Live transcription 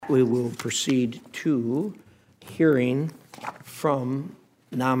we will proceed to hearing from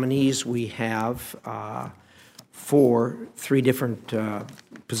nominees we have for three different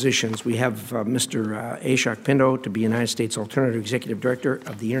positions. We have Mr. Ashok Pinto to be United States Alternative Executive Director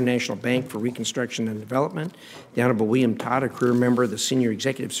of the International Bank for Reconstruction and Development. The Honorable William Todd, a career member of the Senior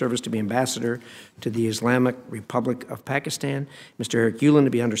Executive Service, to be Ambassador to the Islamic Republic of Pakistan. Mr. Eric Ueland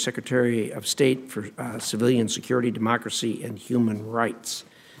to be Undersecretary of State for Civilian Security, Democracy, and Human Rights.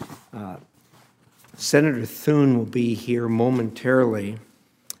 Senator Thune will be here momentarily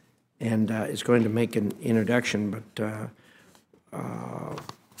and is going to make an introduction, but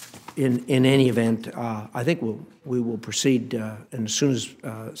in any event, I think we will proceed, and as soon as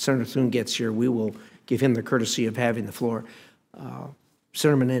Senator Thune gets here, we will give him the courtesy of having the floor.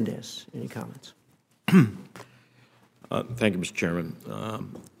 Senator Menendez, any comments? Thank you, Mr. Chairman.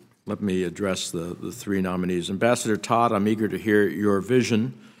 Let me address the three nominees. Ambassador Todd, I'm eager to hear your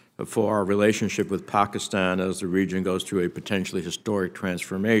vision for our relationship with Pakistan as the region goes through a potentially historic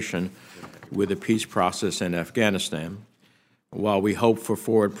transformation with the peace process in Afghanistan. While we hope for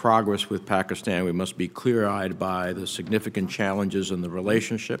forward progress with Pakistan, we must be clear-eyed by the significant challenges in the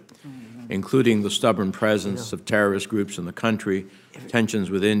relationship, including the stubborn presence of terrorist groups in the country,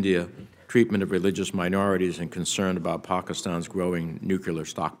 tensions with India, treatment of religious minorities, and concern about Pakistan's growing nuclear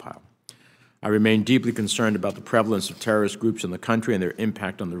stockpile. I remain deeply concerned about the prevalence of terrorist groups in the country and their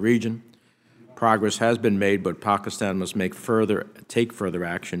impact on the region. Progress has been made, but Pakistan must take further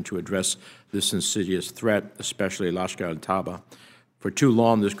action to address this insidious threat, especially Lashkar-e-Taiba. For too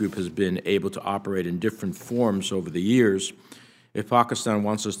long, this group has been able to operate in different forms over the years. If Pakistan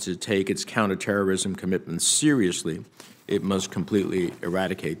wants us to take its counterterrorism commitments seriously, it must completely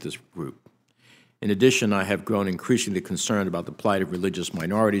eradicate this group. In addition, I have grown increasingly concerned about the plight of religious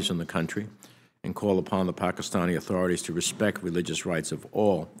minorities in the country and call upon the Pakistani authorities to respect religious rights of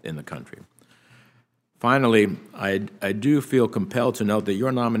all in the country. Finally, I do feel compelled to note that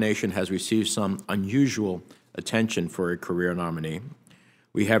your nomination has received some unusual attention for a career nominee.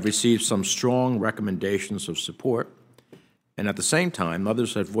 We have received some strong recommendations of support, and at the same time,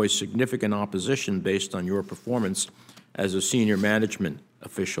 others have voiced significant opposition based on your performance as a senior management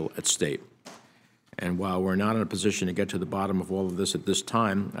official at State. And while we're not in a position to get to the bottom of all of this at this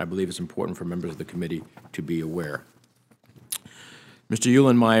time, I believe it's important for members of the committee to be aware. Mr.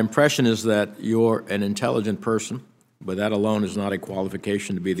 Ueland, my impression is that you're an intelligent person, but that alone is not a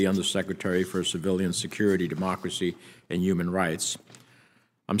qualification to be the Undersecretary for Civilian Security, Democracy, and Human Rights.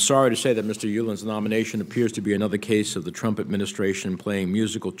 I'm sorry to say that Mr. Ueland's nomination appears to be another case of the Trump administration playing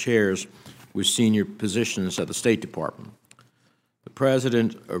musical chairs with senior positions at the State Department. The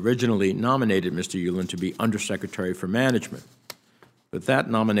President originally nominated Mr. Ueland to be Undersecretary for Management, but that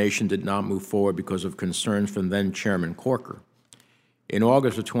nomination did not move forward because of concerns from then-Chairman Corker. In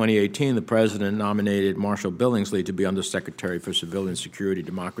August of 2018, the President nominated Marshall Billingsley to be Undersecretary for Civilian Security,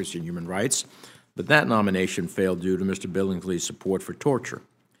 Democracy, and Human Rights, but that nomination failed due to Mr. Billingsley's support for torture.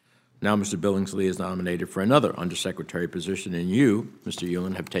 Now Mr. Billingsley is nominated for another Undersecretary position, and you, Mr.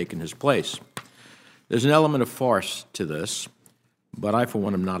 Ueland, have taken his place. There's an element of farce to this, but I, for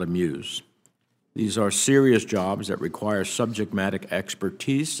one, am not amused. These are serious jobs that require subject matter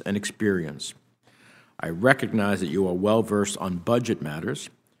expertise and experience. I recognize that you are well-versed on budget matters,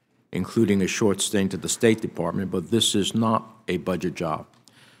 including a short stint at the State Department, but this is not a budget job.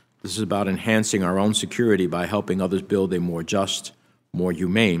 This is about enhancing our own security by helping others build a more just, more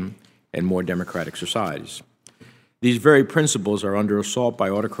humane, and more democratic societies. These very principles are under assault by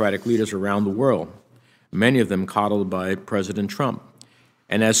autocratic leaders around the world, many of them coddled by President Trump.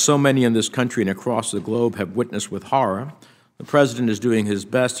 And as so many in this country and across the globe have witnessed with horror, the President is doing his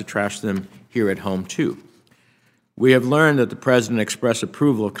best to trash them here at home, too. We have learned that the President expressed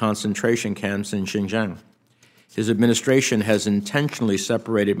approval of concentration camps in Xinjiang. His administration has intentionally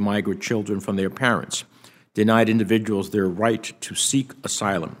separated migrant children from their parents, denied individuals their right to seek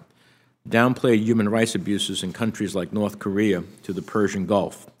asylum, downplayed human rights abuses in countries like North Korea to the Persian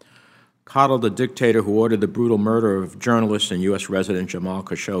Gulf, coddled a dictator who ordered the brutal murder of journalist and U.S. resident Jamal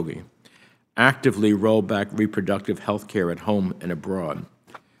Khashoggi, actively rolled back reproductive health care at home and abroad,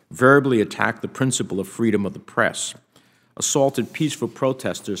 verbally attacked the principle of freedom of the press, assaulted peaceful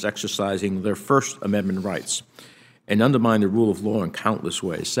protesters exercising their First Amendment rights, and undermined the rule of law in countless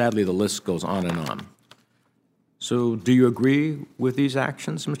ways. Sadly, the list goes on and on. So do you agree with these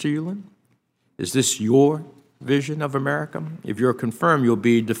actions, Mr. Ueland? Is this your vision of America? If you're confirmed, you'll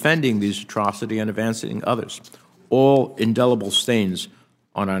be defending these atrocities and advancing others, all indelible stains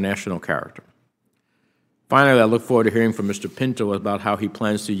on our national character. Finally, I look forward to hearing from Mr. Pinto about how he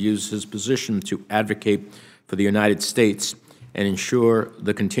plans to use his position to advocate for the United States and ensure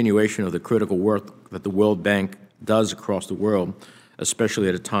the continuation of the critical work that the World Bank does across the world, especially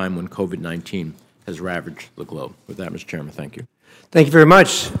at a time when COVID-19 has ravaged the globe. With that, Mr. Chairman, thank you. Thank you very much.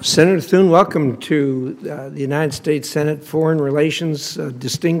 Senator Thune, welcome to the United States Senate Foreign Relations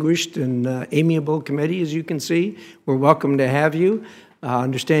distinguished and amiable committee, as you can see. We're welcome to have you.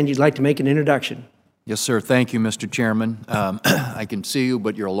 Understand you'd like to make an introduction. Yes, sir. Thank you, Mr. Chairman. I can see you,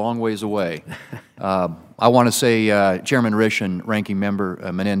 but you're a long ways away. I want to say, Chairman Risch and Ranking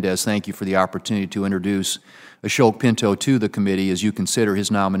Member Menendez, thank you for the opportunity to introduce Ashok Pinto to the committee as you consider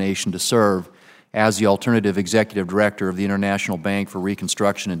his nomination to serve as the alternative executive director of the International Bank for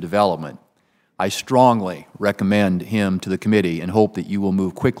Reconstruction and Development. I strongly recommend him to the committee and hope that you will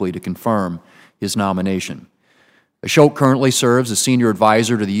move quickly to confirm his nomination. Ashok currently serves as senior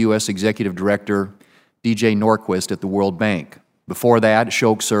advisor to the U.S. Executive Director D.J. Norquist at the World Bank. Before that,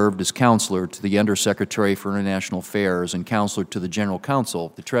 Ashok served as counselor to the Undersecretary for International Affairs and counselor to the General Counsel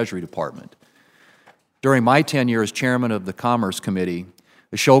of the Treasury Department. During my tenure as chairman of the Commerce Committee,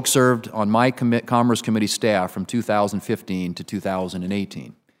 Ashok served on my Commerce Committee staff from 2015 to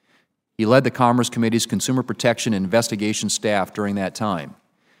 2018. He led the Commerce Committee's Consumer Protection and Investigation staff during that time.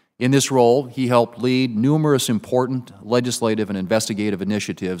 In this role, he helped lead numerous important legislative and investigative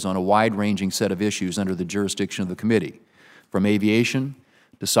initiatives on a wide-ranging set of issues under the jurisdiction of the committee, from aviation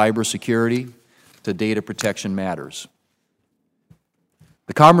to cybersecurity to data protection matters.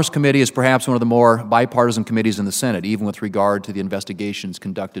 The Commerce Committee is perhaps one of the more bipartisan committees in the Senate, even with regard to the investigations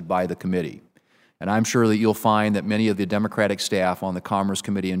conducted by the committee. And I'm sure that you'll find that many of the Democratic staff on the Commerce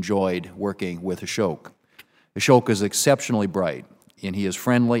Committee enjoyed working with Ashok. Ashok is exceptionally bright, and he is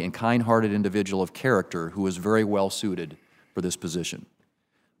friendly and kind-hearted individual of character who is very well suited for this position.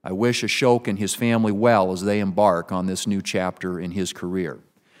 I wish Ashok and his family well as they embark on this new chapter in his career.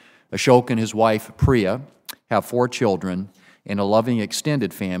 Ashok and his wife, Priya, have 4 children and a loving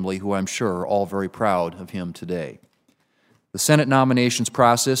extended family who I'm sure are all very proud of him today. The Senate nominations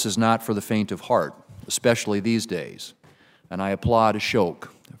process is not for the faint of heart, especially these days. And I applaud Ashok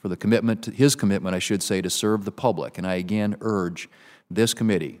for the commitment, his commitment, I should say, to serve the public. And I again urge this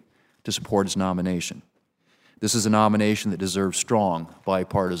committee to support his nomination. This is a nomination that deserves strong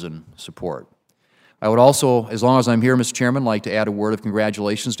bipartisan support. I would also, as long as I'm here, Mr. Chairman, like to add a word of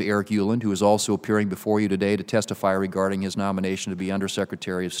congratulations to Eric Ueland, who is also appearing before you today to testify regarding his nomination to be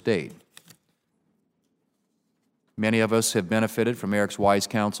Undersecretary of State. Many of us have benefited from Eric's wise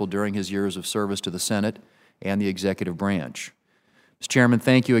counsel during his years of service to the Senate and the executive branch. Mr. Chairman,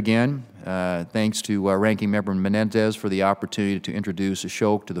 thank you again. Thanks to Ranking Member Menendez for the opportunity to introduce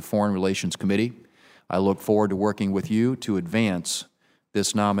Ashok to the Foreign Relations Committee. I look forward to working with you to advance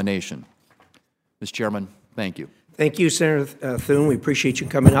this nomination. Mr. Chairman, thank you. Thank you, Senator Thune. We appreciate you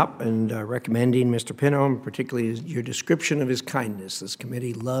coming up and recommending Mr. Pinto, and particularly your description of his kindness. This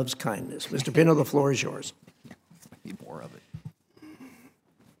committee loves kindness. Mr. Pinto, the floor is yours. Need more of it.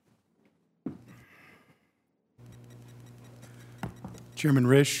 Chairman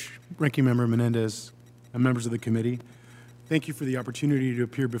Risch, Ranking Member Menendez, and members of the committee, thank you for the opportunity to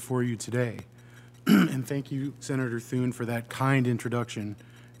appear before you today. And thank you, Senator Thune, for that kind introduction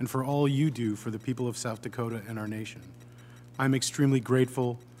and for all you do for the people of South Dakota and our nation. I'm extremely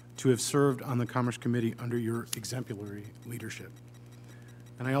grateful to have served on the Commerce Committee under your exemplary leadership.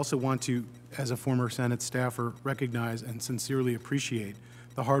 And I also want to, as a former Senate staffer, recognize and sincerely appreciate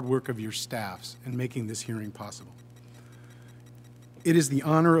the hard work of your staffs in making this hearing possible. It is the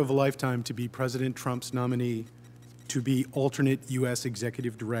honor of a lifetime to be President Trump's nominee to be alternate U.S.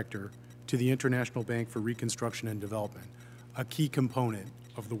 Executive Director to the International Bank for Reconstruction and Development, a key component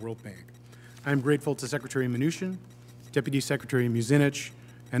of the World Bank. I am grateful to Secretary Mnuchin, Deputy Secretary Muzinich,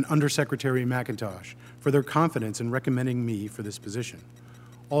 and Undersecretary McIntosh for their confidence in recommending me for this position.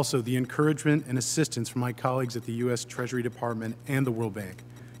 Also, the encouragement and assistance from my colleagues at the U.S. Treasury Department and the World Bank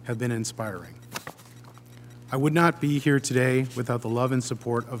have been inspiring. I would not be here today without the love and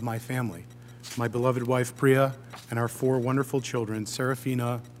support of my family, my beloved wife Priya, and our 4 wonderful children,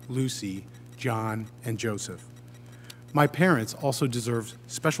 Serafina, Lucy, John, and Joseph. My parents also deserve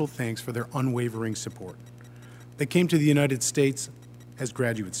special thanks for their unwavering support. They came to the United States as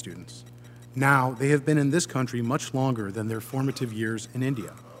graduate students. Now, they have been in this country much longer than their formative years in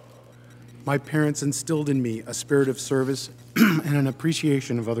India. My parents instilled in me a spirit of service and an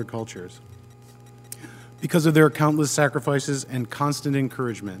appreciation of other cultures. Because of their countless sacrifices and constant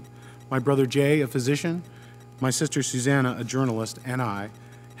encouragement, my brother Jay, a physician, my sister Susanna, a journalist, and I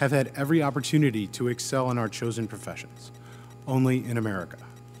have had every opportunity to excel in our chosen professions, only in America.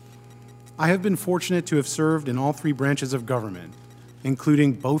 I have been fortunate to have served in all 3 branches of government,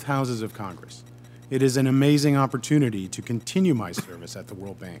 including both houses of Congress, It is an amazing opportunity to continue my service at the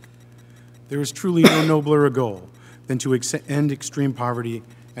World Bank. There is truly no nobler a goal than to end extreme poverty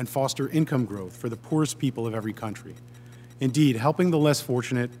and foster income growth for the poorest people of every country. Indeed, helping the less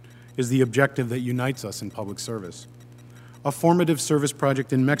fortunate is the objective that unites us in public service. A formative service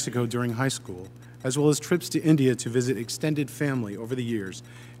project in Mexico during high school, as well as trips to India to visit extended family over the years,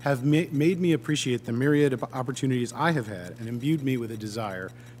 have made me appreciate the myriad of opportunities I have had and imbued me with a desire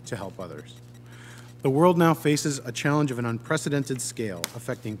to help others. The world now faces a challenge of an unprecedented scale,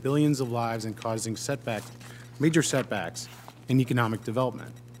 affecting billions of lives and causing major setbacks in economic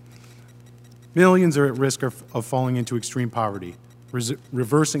development. Millions are at risk of falling into extreme poverty,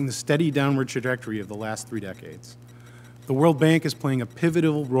 reversing the steady downward trajectory of the last 3 decades. The World Bank is playing a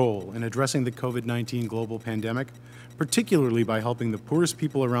pivotal role in addressing the COVID-19 global pandemic, particularly by helping the poorest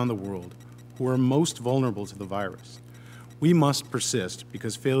people around the world who are most vulnerable to the virus. We must persist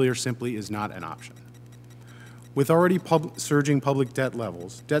because failure simply is not an option. With already surging public debt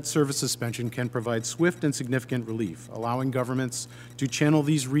levels, debt service suspension can provide swift and significant relief, allowing governments to channel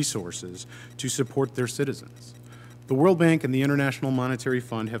these resources to support their citizens. The World Bank and the International Monetary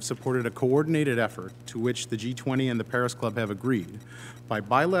Fund have supported a coordinated effort to which the G20 and the Paris Club have agreed by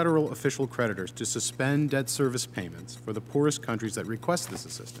bilateral official creditors to suspend debt service payments for the poorest countries that request this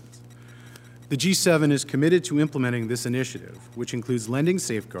assistance. The G7 is committed to implementing this initiative, which includes lending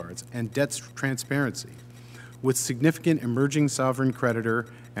safeguards and debt transparency, with significant emerging sovereign creditor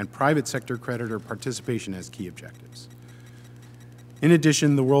and private sector creditor participation as key objectives. In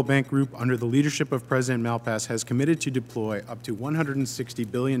addition, the World Bank Group, under the leadership of President Malpass, has committed to deploy up to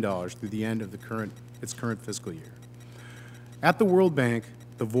 $160 billion through the end of its current fiscal year. At the World Bank,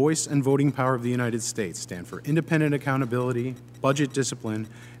 the voice and voting power of the United States stand for independent accountability, budget discipline,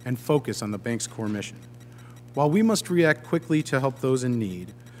 and focus on the bank's core mission. While we must react quickly to help those in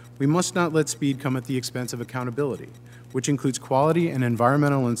need, we must not let speed come at the expense of accountability, which includes quality and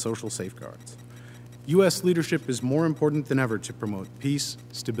environmental and social safeguards. U.S. leadership is more important than ever to promote peace,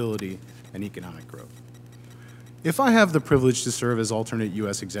 stability, and economic growth. If I have the privilege to serve as alternate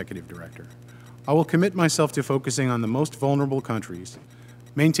U.S. Executive Director, I will commit myself to focusing on the most vulnerable countries,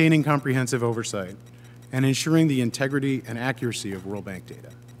 maintaining comprehensive oversight, and ensuring the integrity and accuracy of World Bank data.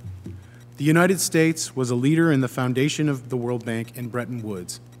 The United States was a leader in the foundation of the World Bank in Bretton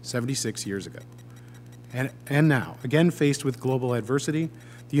Woods 76 years ago. And now, again faced with global adversity,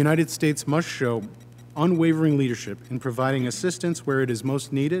 the United States must show unwavering leadership in providing assistance where it is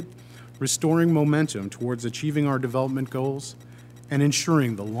most needed, restoring momentum towards achieving our development goals, and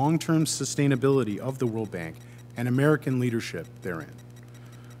ensuring the long-term sustainability of the World Bank and American leadership therein.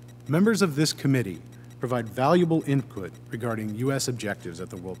 Members of this committee provide valuable input regarding U.S. objectives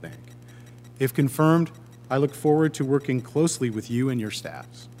at the World Bank. If confirmed, I look forward to working closely with you and your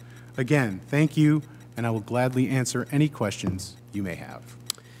staffs. Again, thank you, and I will gladly answer any questions you may have.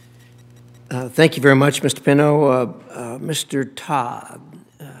 Thank you very much, Mr. Pino. Mr. Todd,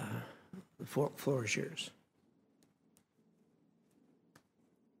 the floor is yours.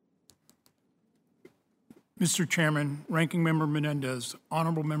 Mr. Chairman, Ranking Member Menendez,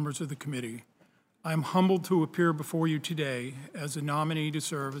 honorable members of the committee, I am humbled to appear before you today as a nominee to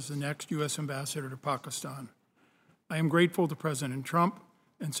serve as the next U.S. Ambassador to Pakistan. I am grateful to President Trump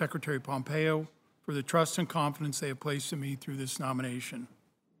and Secretary Pompeo for the trust and confidence they have placed in me through this nomination.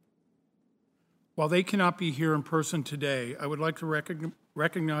 While they cannot be here in person today, I would like to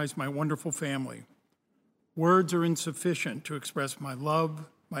recognize my wonderful family. Words are insufficient to express my love,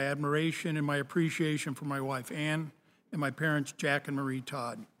 my admiration, and my appreciation for my wife, Ann, and my parents, Jack and Marie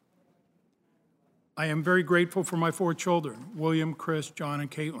Todd. I am very grateful for my 4 children, William, Chris, John,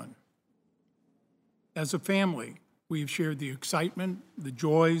 and Caitlin. As a family, we have shared the excitement, the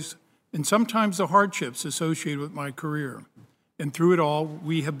joys, and sometimes the hardships associated with my career. And through it all,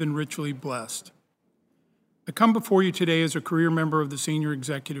 we have been richly blessed. I come before you today as a career member of the Senior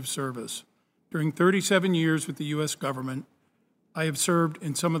Executive Service. During 37 years with the U.S. government, I have served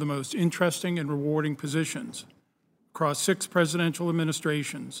in some of the most interesting and rewarding positions across 6 presidential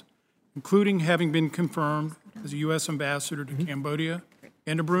administrations, including having been confirmed as a U.S. ambassador to Cambodia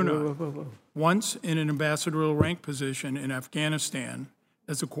and to Brunei, once in an ambassadorial rank position in Afghanistan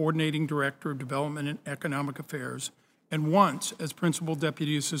as a coordinating director of development and economic affairs, and once as Principal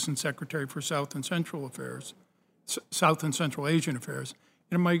Deputy Assistant Secretary for South and Central Asian Affairs,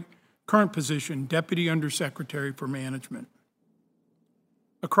 and in my current position, Deputy Undersecretary for Management.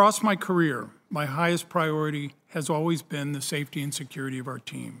 Across my career, my highest priority has always been the safety and security of our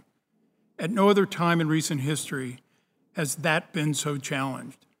team. At no other time in recent history has that been so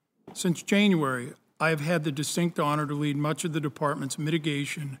challenged. Since January, I have had the distinct honor to lead much of the department's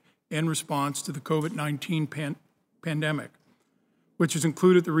mitigation and response to the COVID-19 pandemic, which has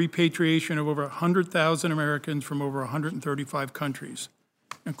included the repatriation of over 100,000 Americans from over 135 countries,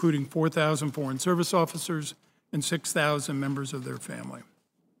 including 4,000 Foreign Service officers and 6,000 members of their family.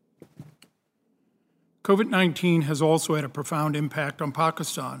 COVID-19 has also had a profound impact on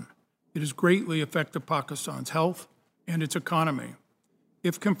Pakistan. It has greatly affected Pakistan's health and its economy.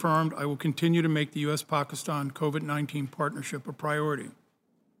 If confirmed, I will continue to make the U.S.-Pakistan COVID-19 partnership a priority.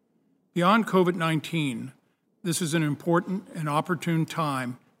 Beyond COVID-19, this is an important and opportune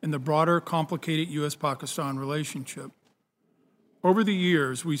time in the broader, complicated U.S.-Pakistan relationship. Over the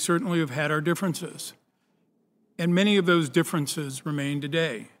years, we certainly have had our differences, and many of those differences remain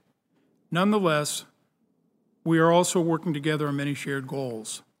today. Nonetheless, we are also working together on many shared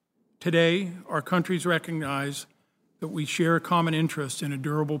goals. Today, our countries recognize that we share a common interest in a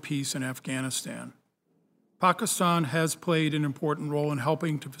durable peace in Afghanistan. Pakistan has played an important role in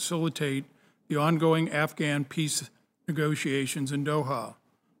helping to facilitate the ongoing Afghan peace negotiations in Doha.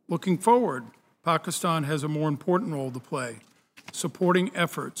 Looking forward, Pakistan has a more important role to play, supporting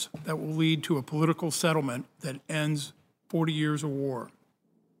efforts that will lead to a political settlement that ends 40 years of war.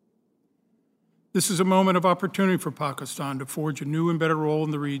 This is a moment of opportunity for Pakistan to forge a new and better role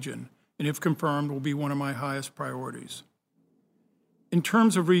in the region, and if confirmed, will be one of my highest priorities. In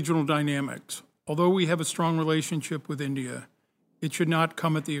terms of regional dynamics, although we have a strong relationship with India, it should not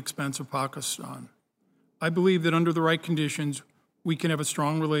come at the expense of Pakistan. I believe that under the right conditions, we can have a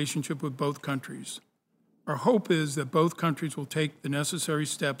strong relationship with both countries. Our hope is that both countries will take the necessary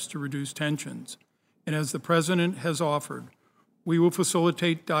steps to reduce tensions, and as the President has offered, we will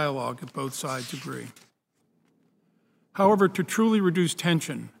facilitate dialogue if both sides agree. However, to truly reduce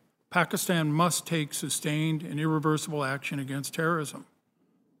tension, Pakistan must take sustained and irreversible action against terrorism.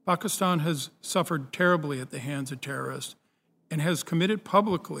 Pakistan has suffered terribly at the hands of terrorists and has committed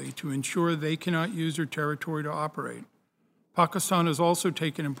publicly to ensure they cannot use their territory to operate. Pakistan has also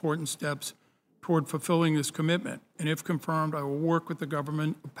taken important steps toward fulfilling this commitment, and if confirmed, I will work with the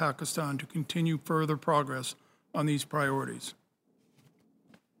government of Pakistan to continue further progress on these priorities.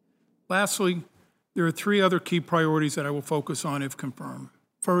 Lastly, there are three other key priorities that I will focus on if confirmed.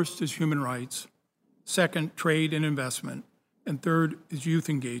 First is human rights. Second, trade and investment. And third is youth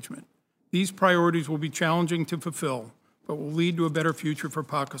engagement. These priorities will be challenging to fulfill, but will lead to a better future for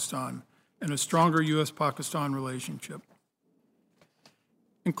Pakistan and a stronger U.S.-Pakistan relationship.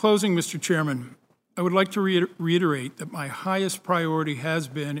 In closing, Mr. Chairman, I would like to reiterate that my highest priority has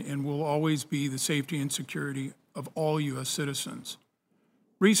been and will always be the safety and security of all U.S. citizens.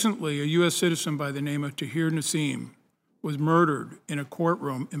 Recently, a U.S. citizen by the name of Tahir Nassim was murdered in a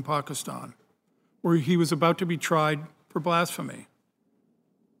courtroom in Pakistan, where he was about to be tried for blasphemy.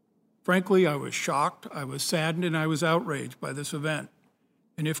 Frankly, I was shocked, I was saddened, and I was outraged by this event.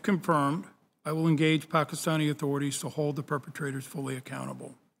 And if confirmed, I will engage Pakistani authorities to hold the perpetrators fully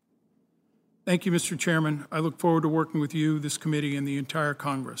accountable. Thank you, Mr. Chairman. I look forward to working with you, this committee, and the entire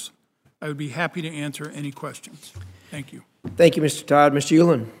Congress. I would be happy to answer any questions. Thank you. Thank you, Mr. Todd. Mr.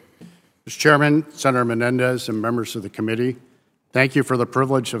 Ulan. Mr. Chairman, Senator Menendez, and members of the committee, thank you for the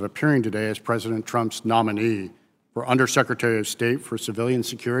privilege of appearing today as President Trump's nominee for Undersecretary of State for Civilian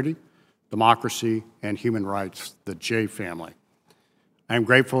Security, Democracy, and Human Rights, the J family. I am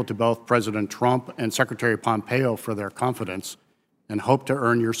grateful to both President Trump and Secretary Pompeo for their confidence and hope to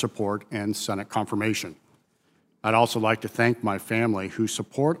earn your support and Senate confirmation. I'd also like to thank my family, whose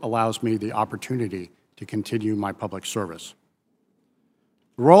support allows me the opportunity to continue my public service.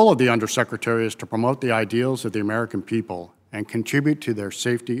 The role of the Undersecretary is to promote the ideals of the American people and contribute to their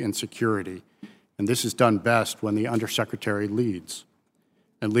safety and security, and this is done best when the Undersecretary leads.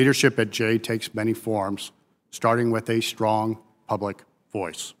 And leadership at J takes many forms, starting with a strong public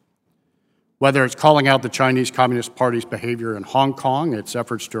voice. Whether it's calling out the Chinese Communist Party's behavior in Hong Kong, its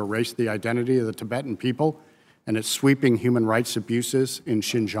efforts to erase the identity of the Tibetan people, and its sweeping human rights abuses in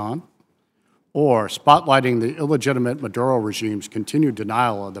Xinjiang, or spotlighting the illegitimate Maduro regime's continued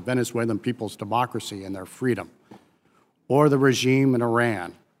denial of the Venezuelan people's democracy and their freedom, or the regime in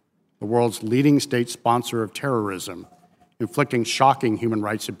Iran, the world's leading state sponsor of terrorism, inflicting shocking human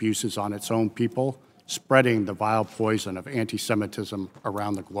rights abuses on its own people, spreading the vile poison of anti-Semitism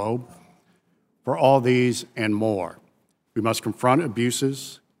around the globe. For all these and more, we must confront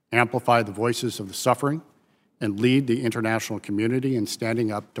abuses, amplify the voices of the suffering, and lead the international community in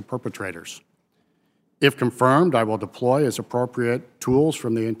standing up to perpetrators. If confirmed, I will deploy as appropriate tools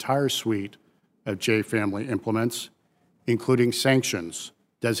from the entire suite of J family implements, including sanctions,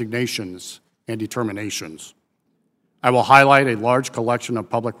 designations, and determinations. I will highlight a large collection of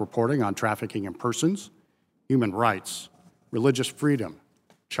public reporting on trafficking in persons, human rights, religious freedom,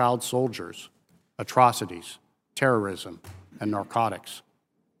 child soldiers, atrocities, terrorism, and narcotics.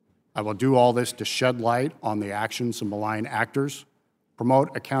 I will do all this to shed light on the actions of malign actors,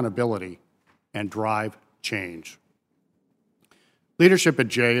 promote accountability, and drive change. Leadership at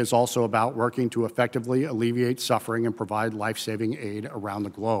J is also about working to effectively alleviate suffering and provide life-saving aid around the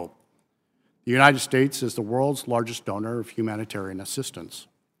globe. The United States is the world's largest donor of humanitarian assistance.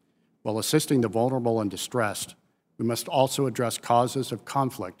 While assisting the vulnerable and distressed, we must also address causes of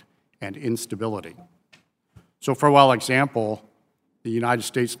conflict and instability. So, for example, the United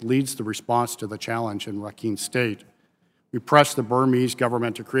States leads the response to the challenge in Rakhine State. We press the Burmese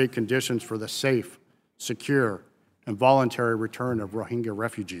government to create conditions for the safe, secure, and voluntary return of Rohingya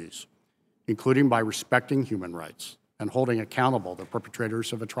refugees, including by respecting human rights and holding accountable the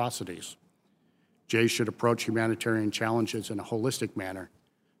perpetrators of atrocities. J should approach humanitarian challenges in a holistic manner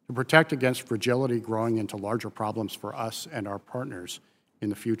to protect against fragility growing into larger problems for us and our partners in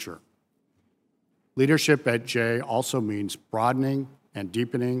the future. Leadership at J also means broadening and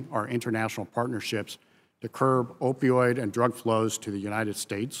deepening our international partnerships to curb opioid and drug flows to the United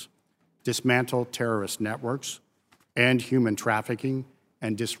States, dismantle terrorist networks, end human trafficking,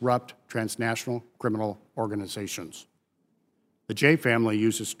 and disrupt transnational criminal organizations. The J family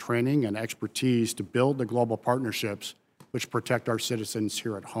uses training and expertise to build the global partnerships which protect our citizens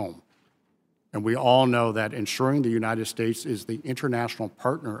here at home. And we all know that ensuring the United States is the international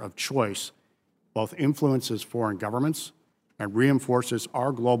partner of choice both influences foreign governments and reinforces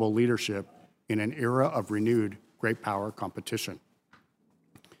our global leadership in an era of renewed great power competition.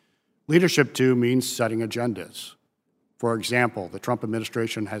 Leadership, too, means setting agendas. For example, the Trump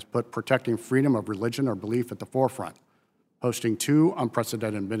administration has put protecting freedom of religion or belief at the forefront, hosting 2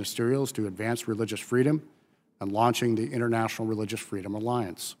 unprecedented ministerials to advance religious freedom and launching the International Religious Freedom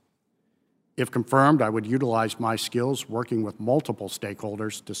Alliance. If confirmed, I would utilize my skills working with multiple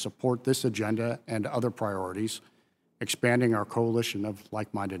stakeholders to support this agenda and other priorities, expanding our coalition of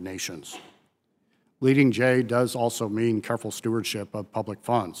like-minded nations. Leading J does also mean careful stewardship of public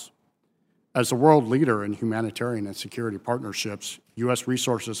funds. As the world leader in humanitarian and security partnerships, U.S.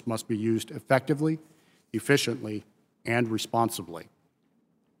 resources must be used effectively, efficiently, and responsibly.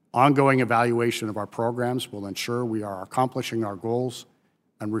 Ongoing evaluation of our programs will ensure we are accomplishing our goals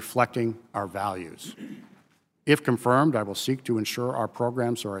and reflecting our values. If confirmed, I will seek to ensure our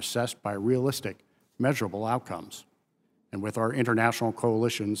programs are assessed by realistic, measurable outcomes. And with our international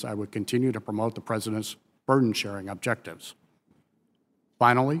coalitions, I would continue to promote the President's burden-sharing objectives.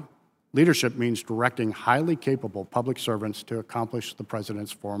 Finally, leadership means directing highly capable public servants to accomplish the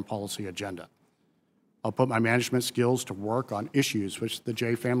President's foreign policy agenda. I'll put my management skills to work on issues which the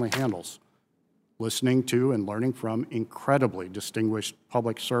J family handles, listening to and learning from incredibly distinguished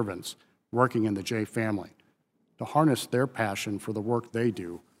public servants working in the J family to harness their passion for the work they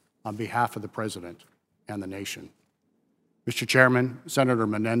do on behalf of the President and the nation. Mr. Chairman, Senator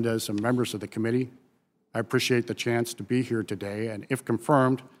Menendez, and members of the committee, I appreciate the chance to be here today, and if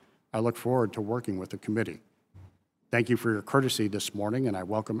confirmed, I look forward to working with the committee. Thank you for your courtesy this morning, and I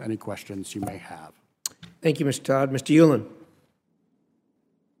welcome any questions you may have. Thank you, Mr. Todd. Mr. Ulen.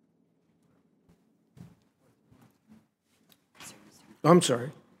 I'm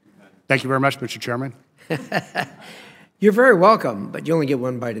sorry. Thank you very much, Mr. Chairman. You're very welcome, but you only get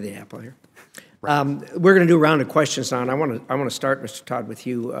one bite of the apple here. We're going to do a round of questions now, and I want to start, Mr. Todd, with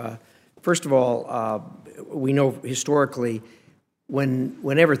you. First of all, we know historically,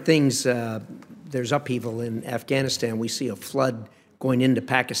 whenever there's upheaval in Afghanistan, we see a flood going into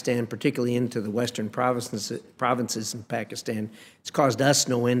Pakistan, particularly into the western provinces in Pakistan. It's caused us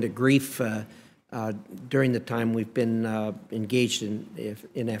no end of grief during the time we've been engaged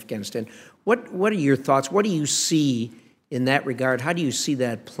in Afghanistan. What are your thoughts? What do you see in that regard? How do you see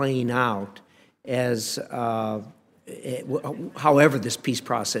that playing out as however this peace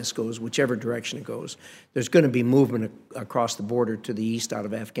process goes, whichever direction it goes? There's going to be movement across the border to the east out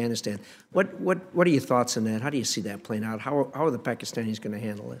of Afghanistan. What are your thoughts on that? How do you see that playing out? How are the Pakistanis going to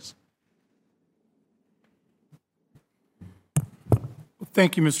handle this?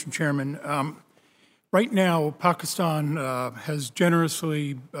 Thank you, Mr. Chairman. Right now, Pakistan has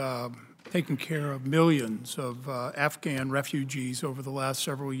generously taken care of millions of Afghan refugees over the last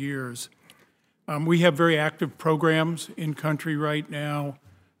several years. We have very active programs in country right now,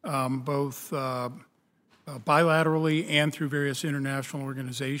 both bilaterally and through various international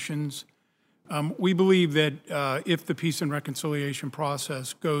organizations. We believe that if the peace and reconciliation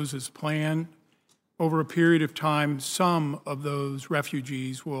process goes as planned, over a period of time, some of those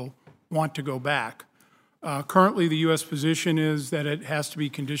refugees will want to go back. Currently, the U.S. position is that it has to be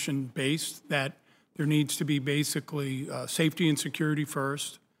condition-based, that there needs to be basically safety and security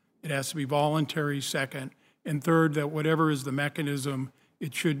first, It has to be voluntary, second. And third, that whatever is the mechanism,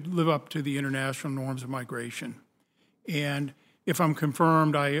 it should live up to the international norms of migration. And if I'm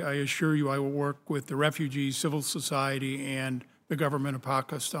confirmed, I assure you I will work with the refugees, civil society, and the government of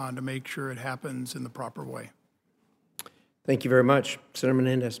Pakistan to make sure it happens in the proper way. Thank you very much. Senator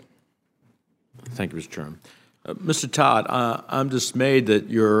Menendez. Thank you, Mr. Chairman. Mr. Todd, I'm dismayed that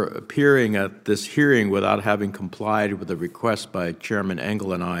you're appearing at this hearing without having complied with a request by Chairman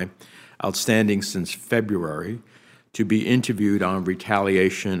Engel and I, outstanding since February, to be interviewed on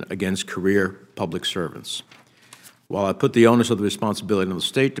retaliation against career public servants. While I put the onus of the responsibility on the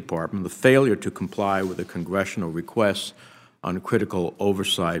State Department, the failure to comply with a congressional request on critical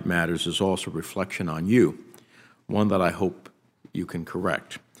oversight matters is also a reflection on you, one that I hope you can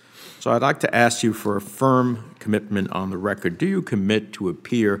correct. So I'd like to ask you for a firm commitment on the record. Do you commit to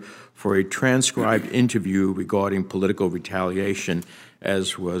appear for a transcribed interview regarding political retaliation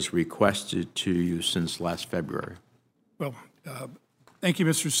as was requested to you since last February? Well, thank you,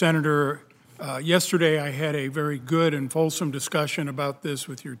 Mr. Senator. Yesterday, I had a very good and fulsome discussion about this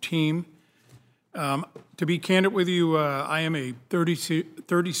with your team. To be candid with you, I am a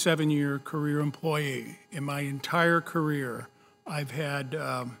 37-year career employee. In my entire career, I've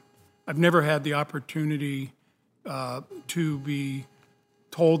never had the opportunity to be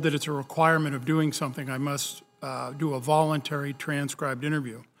told that it's a requirement of doing something. I must do a voluntary transcribed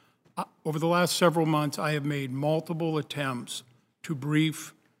interview. Over the last several months, I have made multiple attempts to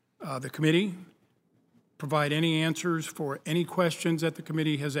brief the committee, provide any answers for any questions that the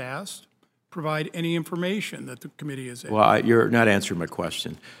committee has asked, provide any information that the committee has asked. Well, you're not answering my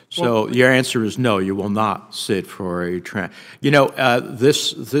question. So your answer is no, you will not sit for a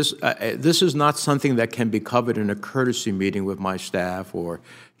this is not something that can be covered in a courtesy meeting with my staff or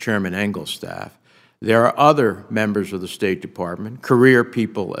Chairman Engel's staff. There are other members of the State Department, career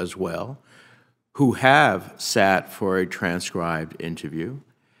people as well, who have sat for a transcribed interview,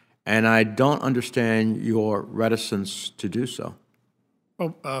 and I don't understand your reticence to do so.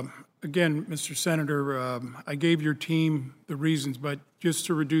 Well, again, Mr. Senator, I gave your team the reasons, but just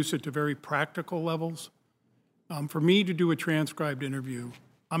to reduce it to very practical levels, for me to do a transcribed interview,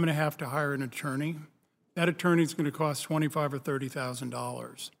 I'm going to have to hire an attorney. That attorney is going to cost $25,000 or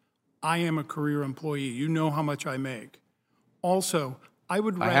 $30,000. I am a career employee. You know how much I make. Also, I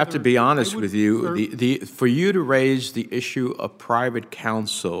would rather— I have to be honest with you. For you to raise the issue of private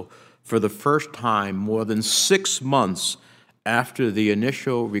counsel for the first time more than 6 months after the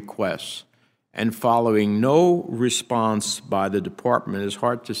initial request and following no response by the department, it's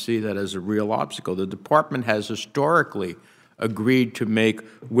hard to see that as a real obstacle. The department has historically agreed to make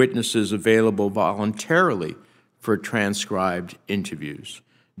witnesses available voluntarily for transcribed interviews.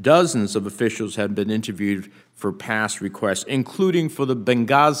 Dozens of officials have been interviewed for past requests, including for the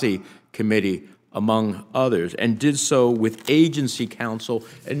Benghazi Committee, among others, and did so with agency counsel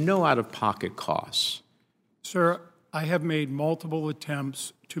and no out-of-pocket costs. Sir, I have made multiple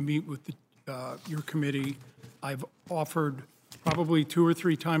attempts to meet with your committee. I've offered probably 2 or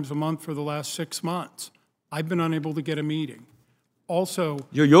 3 times a month for the last 6 months. I've been unable to get a meeting. Also,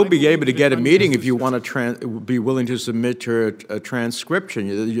 you'll be able to get a meeting if you want to be willing to submit to a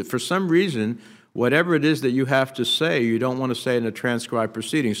transcription. For some reason, whatever it is that you have to say, you don't want to say in a transcribed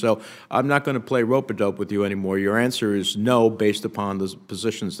proceeding. So I'm not going to play rope-a-dope with you anymore. Your answer is no based upon the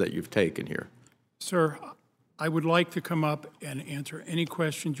positions that you've taken here. Sir, I would like to come up and answer any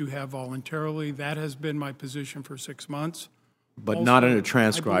questions you have voluntarily. That has been my position for 6 months. But also, not in a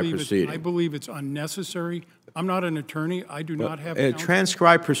transcribed proceeding. I believe it's unnecessary. I'm not an attorney. I do not have a counsel.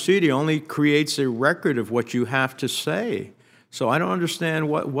 transcribed proceeding only creates a record of what you have to say. So I don't understand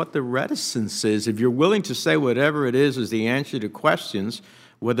what the reticence is. If you're willing to say whatever it is the answer to questions,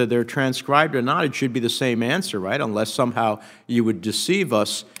 whether they're transcribed or not, it should be the same answer, right? Unless somehow you would deceive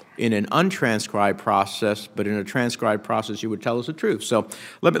us in an untranscribed process, but in a transcribed process, you would tell us the truth. So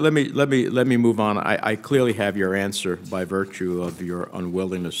let me move on. I clearly have your answer by virtue of your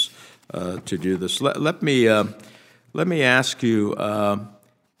unwillingness to do this. Let me ask you,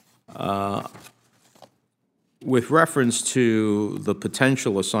 with reference to the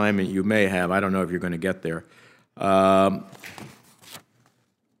potential assignment you may have. I don't know if you're going to get there.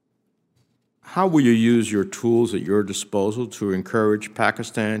 How will you use your tools at your disposal to encourage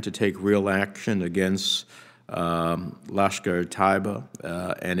Pakistan to take real action against Lashkar-e-Taiba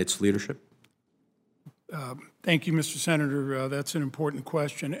and its leadership? Thank you, Mr. Senator. That's an important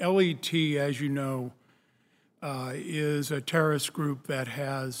question. LET, as you know, is a terrorist group that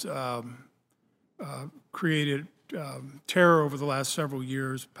has created terror over the last several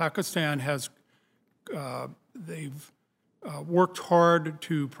years. Pakistan has, they've worked hard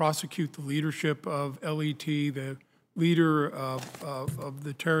to prosecute the leadership of LET. The leader of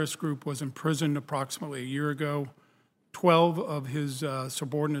the terrorist group was imprisoned approximately a year ago. 12 of his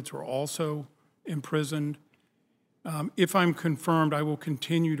subordinates were also imprisoned. If I'm confirmed, I will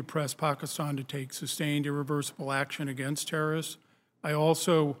continue to press Pakistan to take sustained, irreversible action against terrorists. I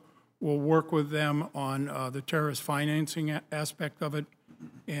also will work with them on the terrorist financing aspect of it.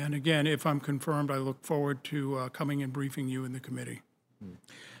 And again, if I'm confirmed, I look forward to coming and briefing you in the committee.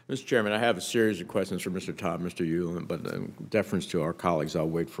 Mr. Chairman, I have a series of questions for Mr. Todd, Mr. Yulin, but in deference to our colleagues, I'll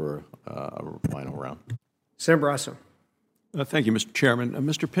wait for a final round. Senator Barrasso. Thank you, Mr. Chairman.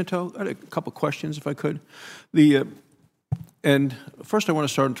 Mr. Pinto, I had a couple questions, if I could. And first, I want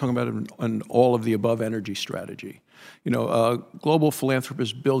to start talking about an all-of-the-above energy strategy. You know, global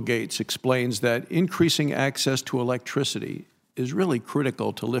philanthropist Bill Gates explains that increasing access to electricity is really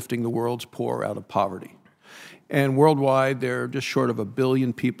critical to lifting the world's poor out of poverty. And worldwide, there are just short of 1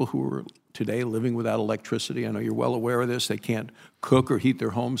 billion people who are today living without electricity. I know you're well aware of this. They can't cook or heat their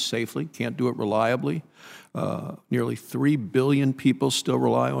homes safely, can't do it reliably. Nearly 3 billion people still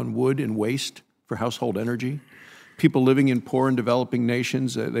rely on wood and waste for household energy. People living in poor and developing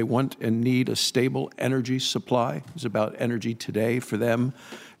nations, they want and need a stable energy supply. It's about energy today for them.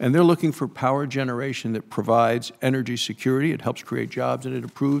 And they're looking for power generation that provides energy security. It helps create jobs, and it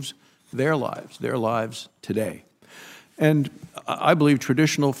improves their lives today. And I believe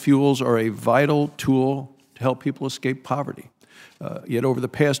traditional fuels are a vital tool to help people escape poverty. Yet over the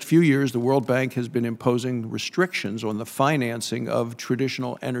past few years, the World Bank has been imposing restrictions on the financing of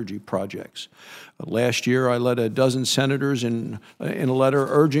traditional energy projects. Last year, I led a dozen senators in a letter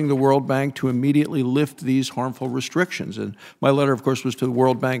urging the World Bank to immediately lift these harmful restrictions. And my letter, of course, was to the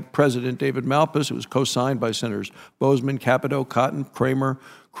World Bank President, David Malpass. It was co-signed by Senators Bozeman, Capito, Cotton, Kramer,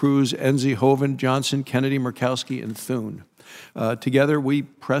 Cruz, Enzi, Hoeven, Johnson, Kennedy, Murkowski, and Thune. Together, we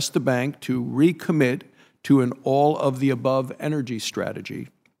pressed the bank to recommit to an all-of-the-above energy strategy.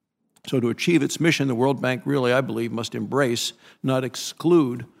 So to achieve its mission, the World Bank really, I believe, must embrace, not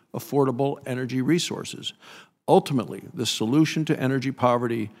exclude, affordable energy resources. Ultimately, the solution to energy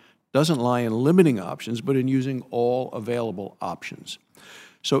poverty doesn't lie in limiting options, but in using all available options.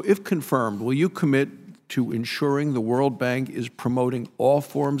 So if confirmed, will you commit to ensuring the World Bank is promoting all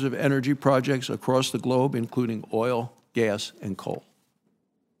forms of energy projects across the globe, including oil, gas, and coal?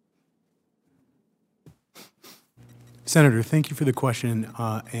 Senator, thank you for the question,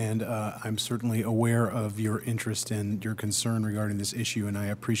 and I'm certainly aware of your interest and your concern regarding this issue, and I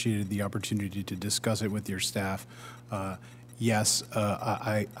appreciated the opportunity to discuss it with your staff. Yes,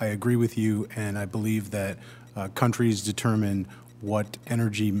 I agree with you, and I believe that countries determine what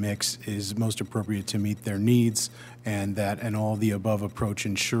energy mix is most appropriate to meet their needs, and that an all-the-above approach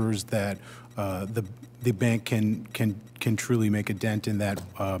ensures that the bank can truly make a dent in that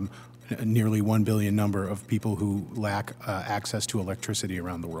nearly 1 billion number of people who lack access to electricity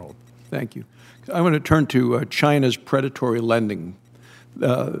around the world. Thank you. I want to turn to China's predatory lending.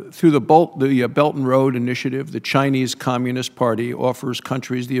 Through the Belt and Road Initiative, the Chinese Communist Party offers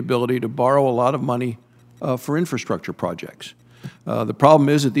countries the ability to borrow a lot of money for infrastructure projects. The problem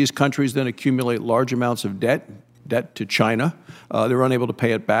is that these countries then accumulate large amounts of debt to China. They're unable to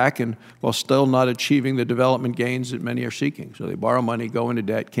pay it back, and while still not achieving the development gains that many are seeking. So they borrow money, go into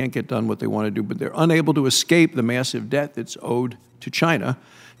debt, can't get done what they want to do, but they're unable to escape the massive debt that's owed to China.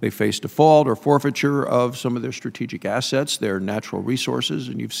 They face default or forfeiture of some of their strategic assets, their natural resources,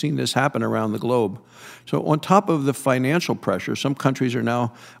 and you've seen this happen around the globe. So on top of the financial pressure, some countries are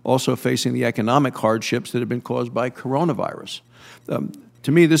now also facing the economic hardships that have been caused by coronavirus.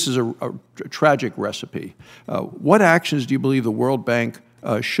 To me, this is a tragic recipe. What actions do you believe the World Bank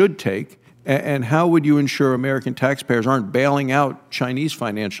should take, and how would you ensure American taxpayers aren't bailing out Chinese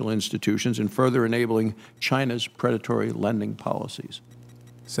financial institutions and further enabling China's predatory lending policies?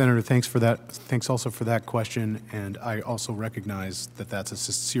 Senator, thanks for that. Thanks also for that question, and I also recognize that that's a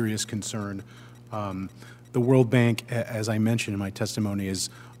serious concern. The World Bank, as I mentioned in my testimony,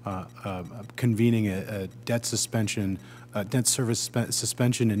 is convening a debt service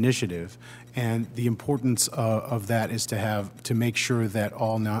suspension initiative, and the importance of that is to make sure that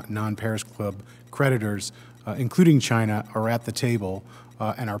all non-Paris Club creditors, including China, are at the table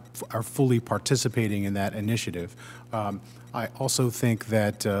and are fully participating in that initiative. I also think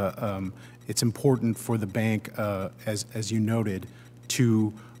that it's important for the bank, as you noted,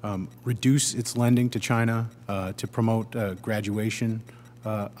 to reduce its lending to China, to promote graduation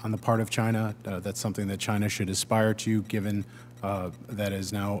on the part of China. That's something that China should aspire to, given that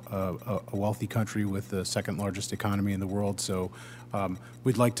is now a wealthy country with the second largest economy in the world. So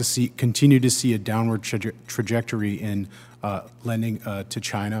we'd like to continue to see a downward trajectory in lending to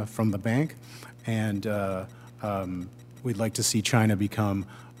China from the bank, and we'd like to see China become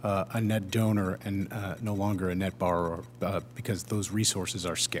a net donor and no longer a net borrower because those resources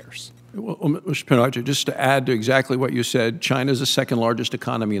are scarce. Well, Mr. Pinocchio, just to add to exactly what you said, China is the second largest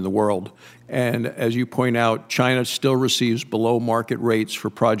economy in the world. And as you point out, China still receives below market rates for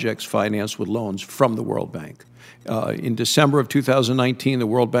projects financed with loans from the World Bank. In December of 2019, the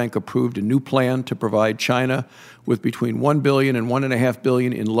World Bank approved a new plan to provide China with between $1 billion and $1.5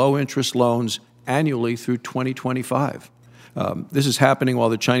 billion in low-interest loans annually through 2025. This is happening while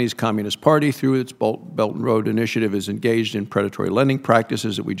the Chinese Communist Party, through its Belt and Road Initiative, is engaged in predatory lending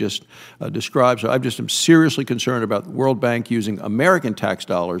practices that we just described. So I just am seriously concerned about the World Bank using American tax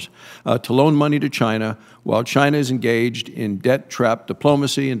dollars to loan money to China while China is engaged in debt-trap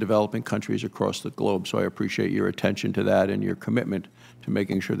diplomacy in developing countries across the globe. So I appreciate your attention to that and your commitment to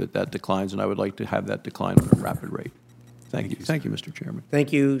making sure that that declines, and I would like to have that decline at a rapid rate. Thank you. Thank you, Mr. Chairman.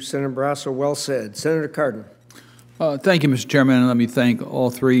 Thank you, Senator Barrasso. Well said. Senator Cardin. Thank you, Mr. Chairman, and let me thank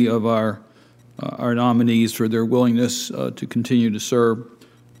all three of our nominees for their willingness to continue to serve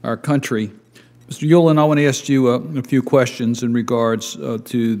our country. Mr. Ulen, I want to ask you a few questions in regards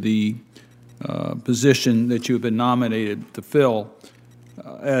to the position that you have been nominated to fill.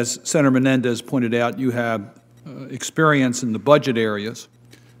 As Senator Menendez pointed out, you have experience in the budget areas.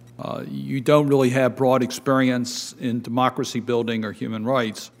 You don't really have broad experience in democracy building or human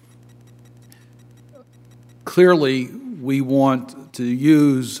rights. Clearly, we want to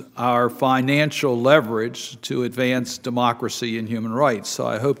use our financial leverage to advance democracy and human rights. So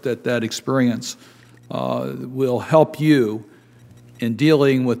I hope that that experience will help you in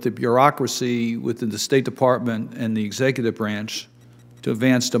dealing with the bureaucracy within the State Department and the executive branch to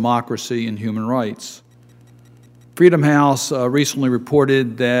advance democracy and human rights. Freedom House recently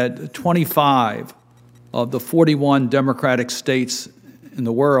reported that 25 of the 41 democratic states in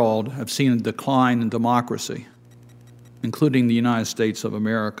the world have seen a decline in democracy, including the United States of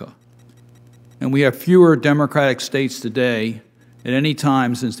America. And we have fewer democratic states today at any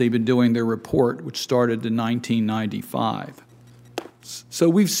time since they've been doing their report, which started in 1995. So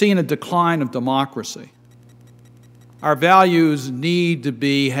we've seen a decline of democracy. Our values need to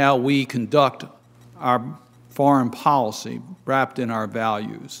be how we conduct our foreign policy, wrapped in our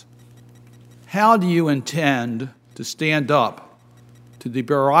values. How do you intend to stand up to the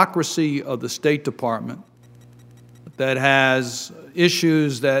bureaucracy of the State Department that has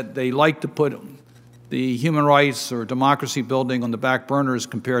issues that they like to put the human rights or democracy building on the back burners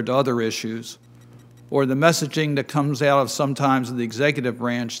compared to other issues, or the messaging that comes out of sometimes of the executive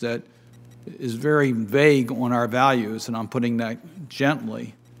branch that is very vague on our values, and I'm putting that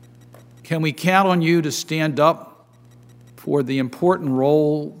gently. Can we count on you to stand up for the important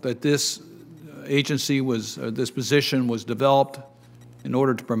role that this agency was, this position was developed in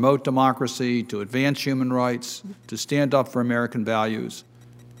order to promote democracy, to advance human rights, to stand up for American values,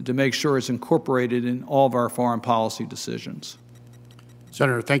 and to make sure it's incorporated in all of our foreign policy decisions?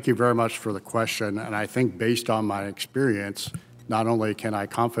 Senator, thank you very much for the question. And I think based on my experience, not only can I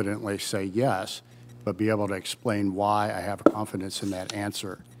confidently say yes, but be able to explain why I have confidence in that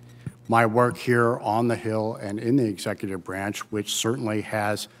answer. My work here on the Hill and in the executive branch, which certainly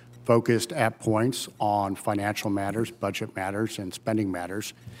has focused at points on financial matters, budget matters, and spending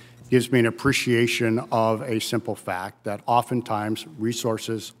matters, gives me an appreciation of a simple fact that oftentimes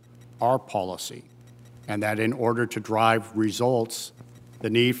resources are policy, and that in order to drive results, the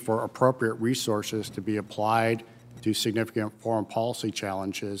need for appropriate resources to be applied to significant foreign policy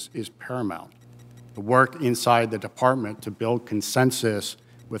challenges is paramount. The work inside the department to build consensus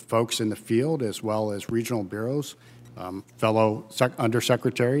with folks in the field as well as regional bureaus, fellow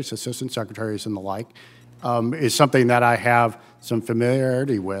undersecretaries, assistant secretaries, and the like, is something that I have some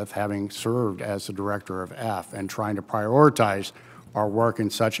familiarity with, having served as the director of F and trying to prioritize our work in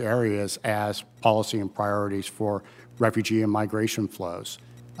such areas as policy and priorities for refugee and migration flows.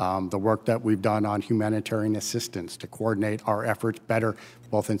 The work that we've done on humanitarian assistance to coordinate our efforts better,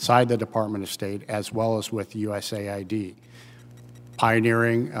 both inside the Department of State as well as with USAID.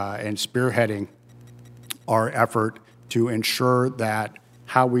 Pioneering and spearheading our effort to ensure that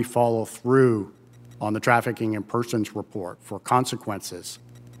how we follow through on the Trafficking in Persons report for consequences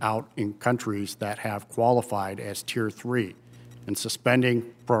out in countries that have qualified as Tier 3, and suspending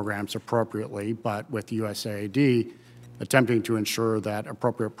programs appropriately, but with USAID attempting to ensure that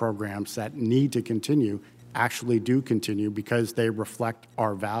appropriate programs that need to continue actually do continue because they reflect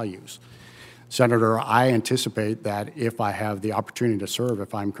our values. Senator, I anticipate that if I have the opportunity to serve,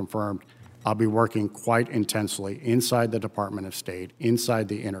 if I'm confirmed, I'll be working quite intensely inside the Department of State, inside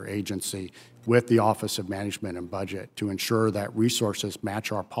the interagency, with the Office of Management and Budget to ensure that resources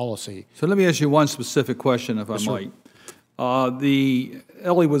match our policy. So let me ask you one specific question, if I might. The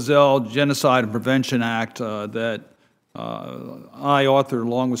Elie Wiesel Genocide and Prevention Act that I authored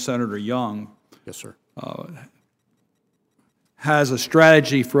along with Senator Young Yes, sir. has a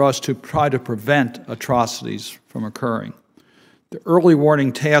strategy for us to try to prevent atrocities from occurring. The Early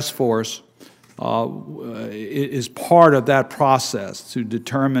Warning Task Force is part of that process to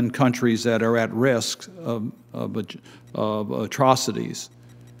determine countries that are at risk of atrocities.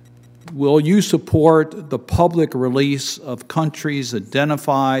 Will you support the public release of countries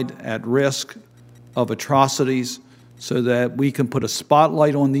identified at risk of atrocities so that we can put a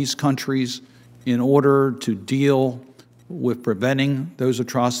spotlight on these countries in order to deal with preventing those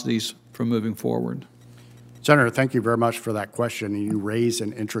atrocities from moving forward? Senator, thank you very much for that question. You raise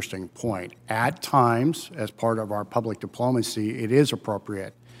an interesting point. At times, as part of our public diplomacy, it is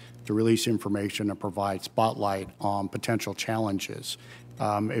appropriate to release information and provide spotlight on potential challenges.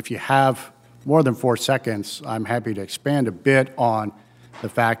 If you have more than 4 seconds, I'm happy to expand a bit on the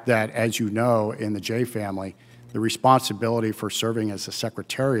fact that, as you know, in the J family, the responsibility for serving as the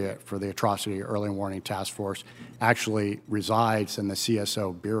Secretariat for the Atrocity Early Warning Task Force actually resides in the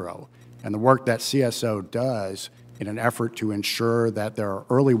CSO Bureau. And the work that CSO does in an effort to ensure that there are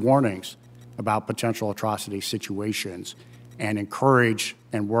early warnings about potential atrocity situations and encourage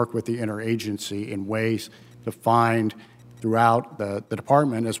and work with the interagency in ways to find throughout the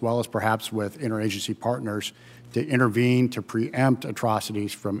department, as well as perhaps with interagency partners, to intervene to preempt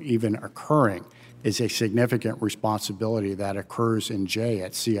atrocities from even occurring is a significant responsibility that occurs in J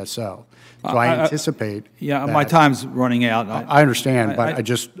at CSO. So I anticipate my time's running out. I understand, but I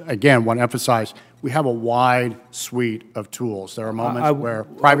just, again, want to emphasize, we have a wide suite of tools. There are moments where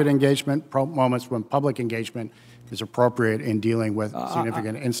private engagement, moments when public engagement is appropriate in dealing with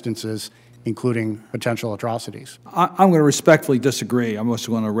significant instances, including potential atrocities. I'm going to respectfully disagree. I'm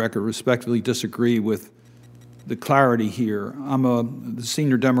also going to record respectfully disagree with the clarity here. I'm the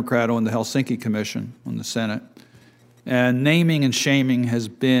senior Democrat on the Helsinki Commission on the Senate, and naming and shaming has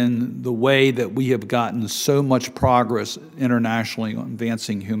been the way that we have gotten so much progress internationally on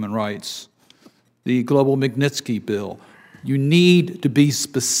advancing human rights. The Global Magnitsky Bill. You need to be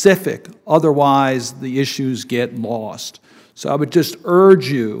specific, otherwise the issues get lost. So I would just urge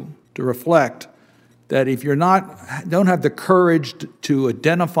you to reflect that if you're don't have the courage to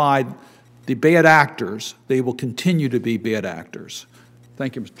identify the bad actors, they will continue to be bad actors.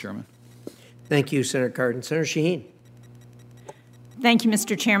 Thank you, Mr. Chairman. Thank you, Senator Cardin. Senator Shaheen. Thank you,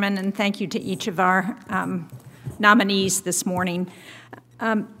 Mr. Chairman, and thank you to each of our nominees this morning.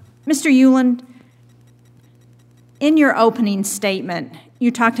 Mr. Ueland, in your opening statement, you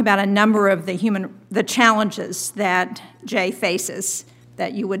talked about a number of the challenges that Jay faces,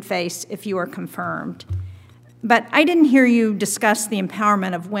 that you would face if you were confirmed. But I didn't hear you discuss the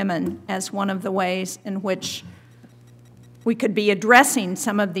empowerment of women as one of the ways in which we could be addressing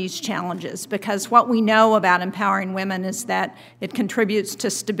some of these challenges, because what we know about empowering women is that it contributes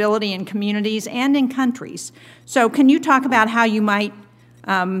to stability in communities and in countries. So can you talk about how you might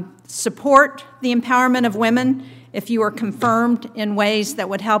support the empowerment of women if you are confirmed in ways that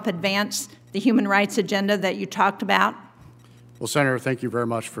would help advance the human rights agenda that you talked about? Well, Senator, thank you very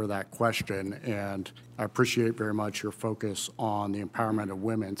much for that question, and I appreciate very much your focus on the empowerment of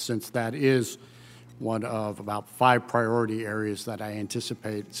women, since that is one of about 5 priority areas that I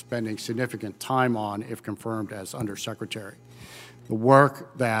anticipate spending significant time on if confirmed as Undersecretary. The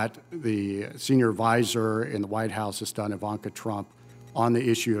work that the senior advisor in the White House has done, Ivanka Trump, on the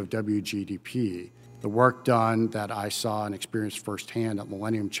issue of WGDP, the work done that I saw and experienced firsthand at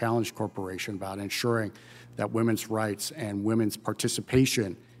Millennium Challenge Corporation about ensuring that women's rights and women's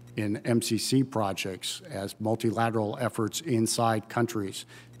participation in MCC projects as multilateral efforts inside countries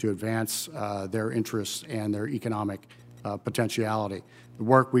to advance their interests and their economic potentiality. The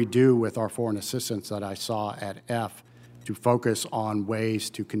work we do with our foreign assistance that I saw at F to focus on ways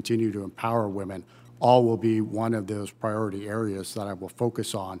to continue to empower women, all will be one of those priority areas that I will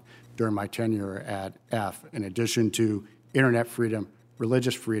focus on during my tenure at F, in addition to internet freedom,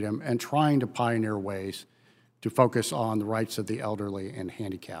 religious freedom, and trying to pioneer ways to focus on the rights of the elderly and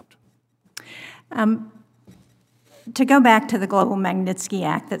handicapped. To go back to the Global Magnitsky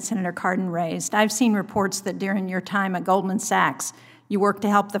Act that Senator Cardin raised, I've seen reports that during your time at Goldman Sachs, you worked to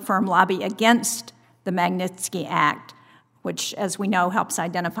help the firm lobby against the Magnitsky Act, which, as we know, helps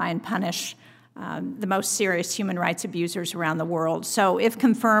identify and punish the most serious human rights abusers around the world. So if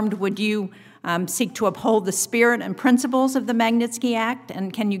confirmed, would you seek to uphold the spirit and principles of the Magnitsky Act?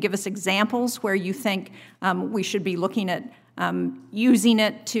 And can you give us examples where you think we should be looking at using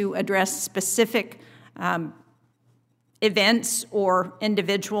it to address specific events or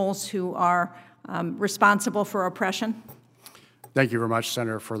individuals who are responsible for oppression? Thank you very much,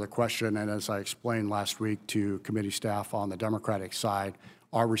 Senator, for the question. And as I explained last week to committee staff on the Democratic side,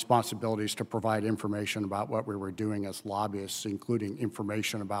 our responsibility is to provide information about what we were doing as lobbyists, including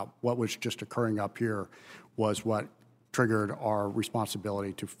information about what was just occurring up here was what triggered our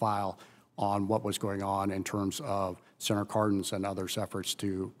responsibility to file on what was going on in terms of Senator Cardin's and others' efforts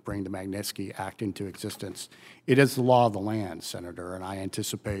to bring the Magnitsky Act into existence. It is the law of the land, Senator, and I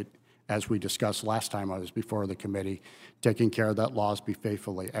anticipate, as we discussed last time I was before the committee, taking care that laws be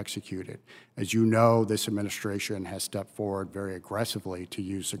faithfully executed. As you know, this administration has stepped forward very aggressively to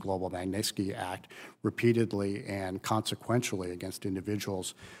use the Global Magnitsky Act repeatedly and consequentially against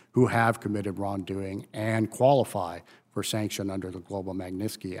individuals who have committed wrongdoing and qualify for sanction under the Global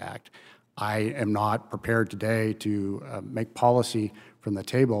Magnitsky Act. I am not prepared today to make policy from the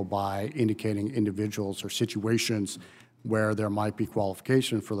table by indicating individuals or situations where there might be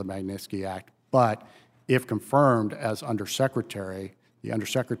qualification for the Magnitsky Act, but if confirmed as undersecretary, the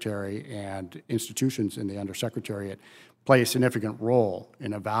undersecretary and institutions in the undersecretariat play a significant role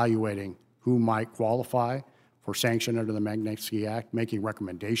in evaluating who might qualify for sanction under the Magnitsky Act, making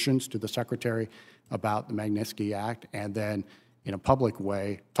recommendations to the secretary about the Magnitsky Act, and then in a public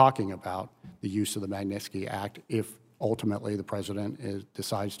way talking about the use of the Magnitsky Act if ultimately the president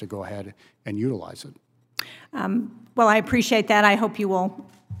decides to go ahead and utilize it. Well, I appreciate that. I hope you will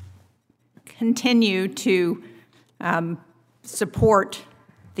continue to support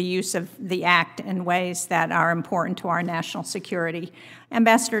the use of the Act in ways that are important to our national security.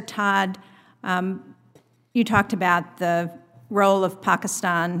 Ambassador Todd, you talked about the role of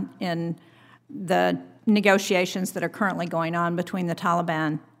Pakistan in the negotiations that are currently going on between the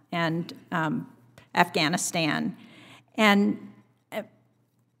Taliban and Afghanistan. And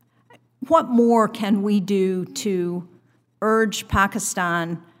what more can we do to urge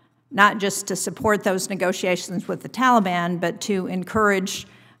Pakistan not just to support those negotiations with the Taliban, but to encourage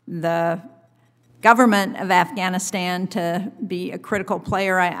the government of Afghanistan to be a critical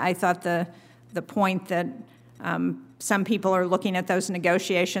player? I thought the point that some people are looking at those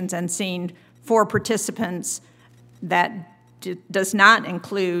negotiations and seeing 4 participants that does not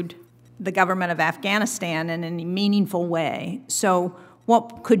include the government of Afghanistan in any meaningful way. So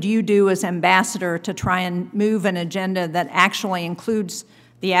what could you do as ambassador to try and move an agenda that actually includes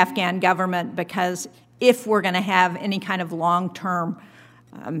the Afghan government? Because if we're going to have any kind of long-term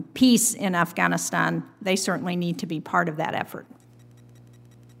peace in Afghanistan, they certainly need to be part of that effort.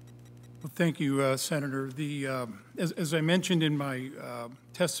 Well, thank you, Senator. As I mentioned in my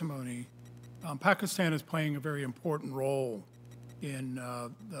testimony, Pakistan is playing a very important role in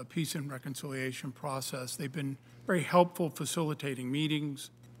the peace and reconciliation process. They've been very helpful facilitating meetings.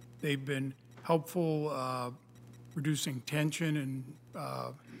 They've been helpful reducing tension, and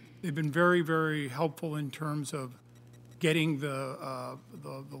they've been very, very helpful in terms of getting the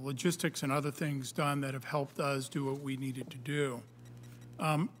logistics and other things done that have helped us do what we needed to do.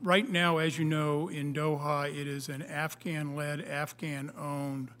 Right now, as you know, in Doha, it is an Afghan-led,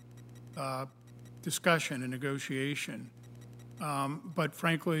 Afghan-owned discussion and negotiation. But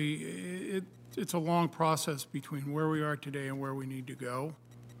frankly, it's a long process between where we are today and where we need to go.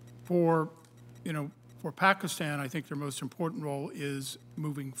 For Pakistan, I think their most important role is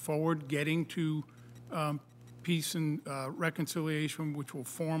moving forward, getting to peace and reconciliation, which will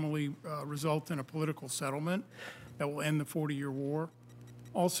formally result in a political settlement that will end the 40-year war.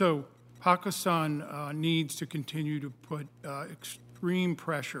 Also, Pakistan needs to continue to put extreme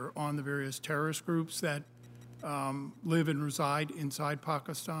pressure on the various terrorist groups that live and reside inside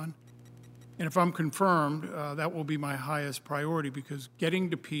Pakistan. And if I'm confirmed, that will be my highest priority, because getting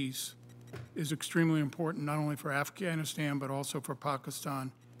to peace is extremely important, not only for Afghanistan, but also for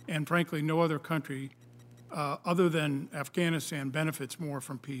Pakistan. And frankly, no other country other than Afghanistan benefits more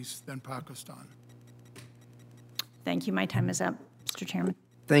from peace than Pakistan. Thank you. My time is up, Mr. Chairman.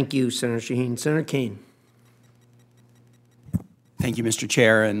 Thank you, Senator Shaheen. Senator Kaine. Thank you, Mr.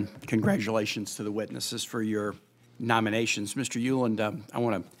 Chair, and congratulations to the witnesses for your nominations. Mr. Ueland, I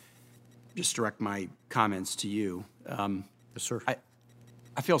want to just direct my comments to you. Yes, sir.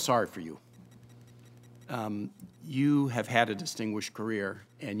 I feel sorry for you. You have had a distinguished career,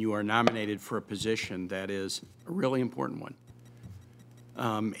 and you are nominated for a position that is a really important one.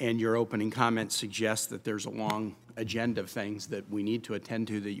 and your opening comments suggest that there's a long agenda of things that we need to attend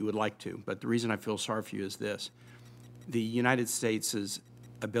to that you would like to. But the reason I feel sorry for you is this. The United States'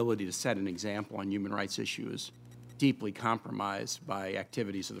 ability to set an example on human rights issues is deeply compromised by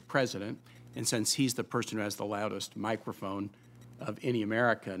activities of the president. And since he's the person who has the loudest microphone of any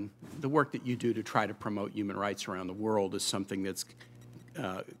American, the work that you do to try to promote human rights around the world is something that's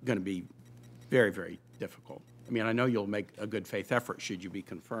going to be very, very difficult. I mean, I know you'll make a good faith effort should you be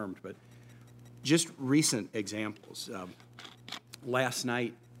confirmed, but just recent examples. Last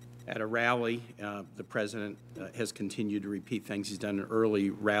night at a rally, the president has continued to repeat things he's done in early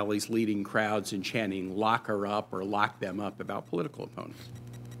rallies, leading crowds and chanting, "Lock her up" or "Lock them up" about political opponents.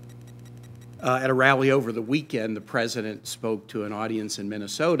 At a rally over the weekend, the president spoke to an audience in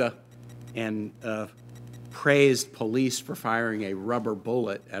Minnesota and praised police for firing a rubber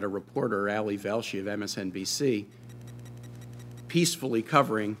bullet at a reporter, Ali Velshi of MSNBC, peacefully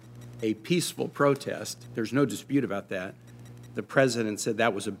covering a peaceful protest. There's no dispute about that. The president said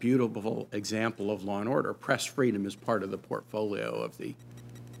that was a beautiful example of law and order. Press freedom is part of the portfolio of the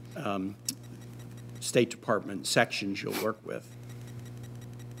State Department sections you'll work with.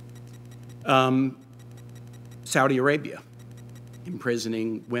 Saudi Arabia,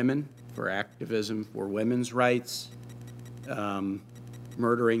 imprisoning women for activism for women's rights,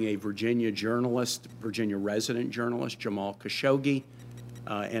 murdering a Virginia resident journalist, Jamal Khashoggi,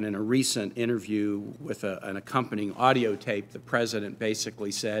 and in a recent interview with an accompanying audio tape, the president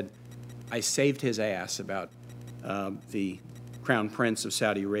basically said, "I saved his ass," about the Crown Prince of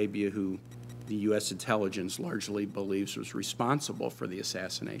Saudi Arabia, who the U.S. intelligence largely believes was responsible for the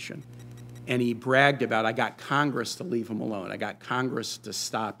assassination. And he bragged about, "I got Congress to leave him alone. I got Congress to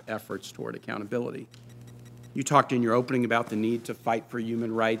stop efforts toward accountability." You talked in your opening about the need to fight for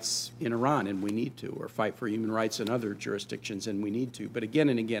human rights in Iran, and we need to, or fight for human rights in other jurisdictions, and we need to. But again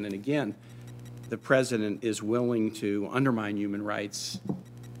and again and again, the president is willing to undermine human rights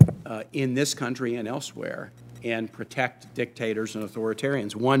in this country and elsewhere and protect dictators and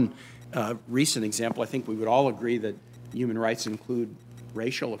authoritarians. One recent example, I think we would all agree that human rights include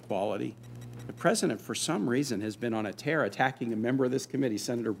racial equality. The president, for some reason, has been on a tear attacking a member of this committee.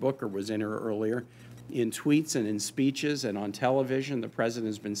 Senator Booker was in here earlier. In tweets and in speeches and on television, the president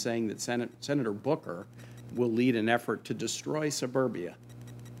has been saying that Senator Booker will lead an effort to destroy suburbia.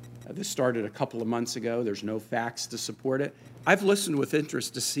 This started a couple of months ago. There's no facts to support it. I've listened with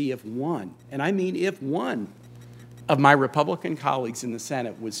interest to see if one, and I mean if one, of my Republican colleagues in the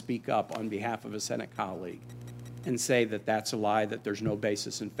Senate would speak up on behalf of a Senate colleague and say that that's a lie, that there's no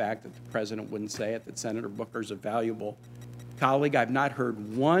basis in fact, that the president wouldn't say it, that Senator Booker's a valuable colleague. I've not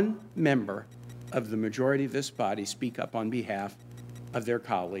heard one member of the majority of this body speak up on behalf of their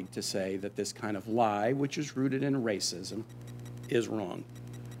colleague to say that this kind of lie, which is rooted in racism, is wrong.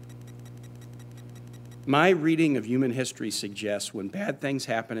 My reading of human history suggests when bad things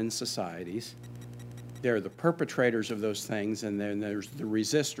happen in societies, there are the perpetrators of those things, and then there's the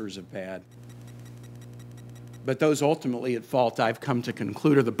resistors of bad. But those ultimately at fault, I've come to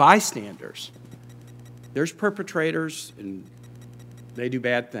conclude, are the bystanders. There's perpetrators, and they do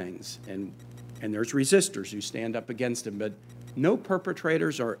bad things, and there's resistors who stand up against them, but no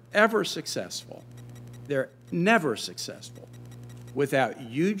perpetrators are ever successful. They're never successful without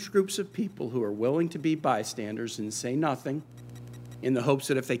huge groups of people who are willing to be bystanders and say nothing in the hopes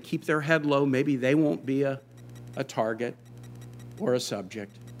that if they keep their head low, maybe they won't be a target or a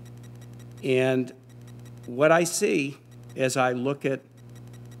subject. And what I see as I look at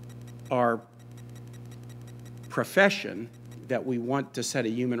our profession that we want to set a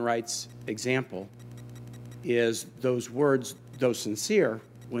human rights example is those words, though sincere,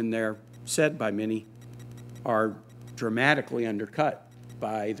 when they're said by many, are dramatically undercut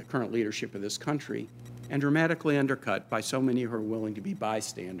by the current leadership of this country and dramatically undercut by so many who are willing to be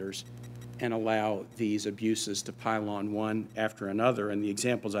bystanders and allow these abuses to pile on one after another. And the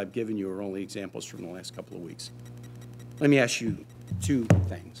examples I've given you are only examples from the last couple of weeks. Let me ask you two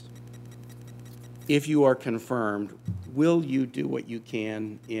things. If you are confirmed, will you do what you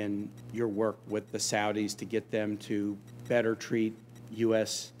can in your work with the Saudis to get them to better treat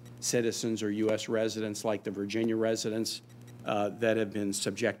U.S. citizens or U.S. residents like the Virginia residents that have been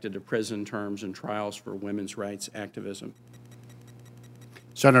subjected to prison terms and trials for women's rights activism?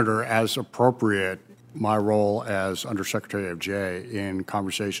 Senator, as appropriate, my role as Undersecretary of J in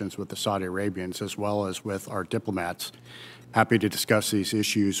conversations with the Saudi Arabians as well as with our diplomats, happy to discuss these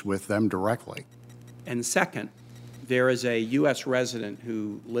issues with them directly. And second, there is a U.S. resident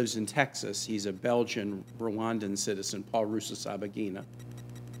who lives in Texas. He's a Belgian Rwandan citizen, Paul Rusesabagina.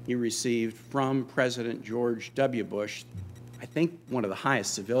 He received from President George W. Bush I think, one of the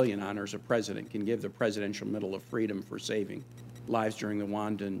highest civilian honors a president can give, the Presidential Medal of Freedom for saving lives during the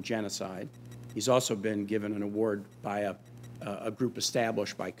Rwandan genocide. He's also been given an award by a group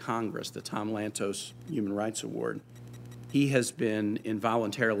established by Congress, the Tom Lantos Human Rights Award. He has been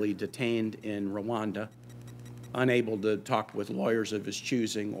involuntarily detained in Rwanda, unable to talk with lawyers of his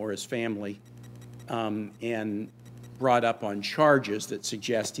choosing or his family, and brought up on charges that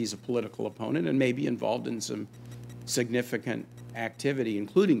suggest he's a political opponent and may be involved in some significant activity,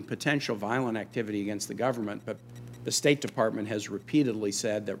 including potential violent activity against the government. But the State Department has repeatedly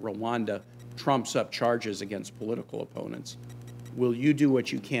said that Rwanda trumps up charges against political opponents. Will you do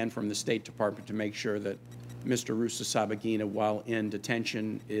what you can from the State Department to make sure that Mr. Rusesabagina, while in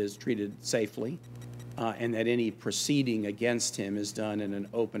detention, is treated safely, and that any proceeding against him is done in an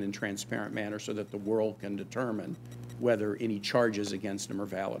open and transparent manner so that the world can determine whether any charges against him are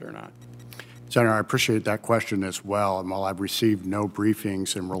valid or not? Senator, I appreciate that question as well. And while I've received no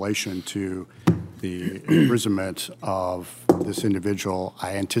briefings in relation to the imprisonment of this individual,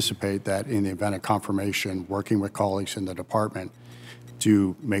 I anticipate that in the event of confirmation, working with colleagues in the department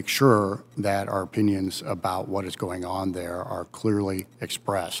to make sure that our opinions about what is going on there are clearly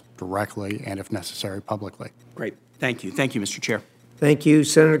expressed directly and, if necessary, publicly. Great. Thank you. Thank you, Mr. Chair. Thank you,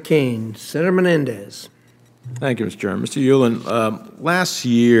 Senator Kane. Senator Menendez. Thank you, Mr. Chairman. Mr. Ulan, last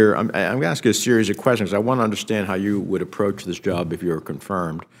year, I'm going to ask you a series of questions. I want to understand how you would approach this job if you were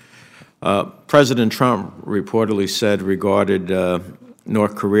confirmed. President Trump reportedly said regarding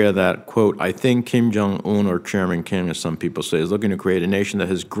North Korea that, quote, I think Kim Jong-un, or Chairman Kim, as some people say, is looking to create a nation that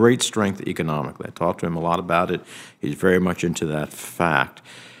has great strength economically. I talked to him a lot about it. He's very much into that fact.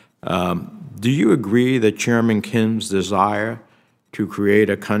 Do you agree that Chairman Kim's desire to create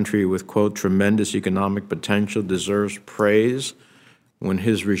a country with, quote, tremendous economic potential deserves praise when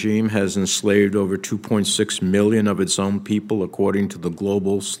his regime has enslaved over 2.6 million of its own people, according to the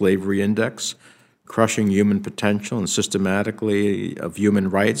Global Slavery Index, crushing human potential and systematically of human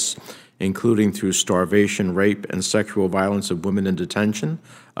rights, including through starvation, rape, and sexual violence of women in detention,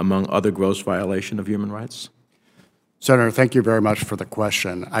 among other gross violations of human rights? Senator, thank you very much for the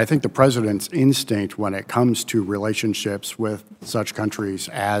question. I think the President's instinct when it comes to relationships with such countries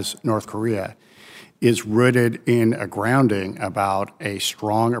as North Korea is rooted in a grounding about a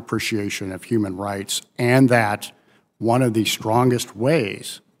strong appreciation of human rights, and that one of the strongest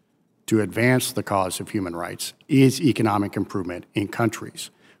ways to advance the cause of human rights is economic improvement in countries.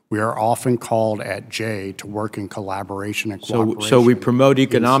 We are often called at J to work in collaboration and cooperation. So we promote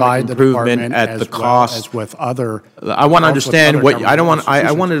economic improvement at the cost. As with other. I want to understand what I don't want.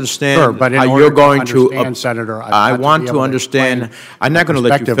 I want to understand sure, but how you're going to. Senator, I want to understand. I'm not going to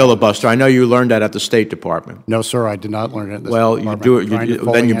let you filibuster. I know you learned that at the State Department. No, sir, I did not learn it at the Well, State you Department. do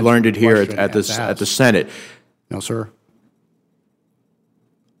it. Then you've learned it here at the Senate. No, sir.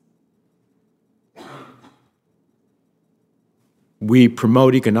 We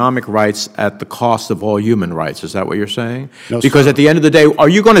promote economic rights at the cost of all human rights. Is that what you're saying? No, because sir. at the end of the day, are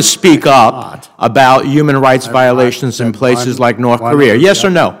you going to speak up about human rights violations in places like North Korea? Yes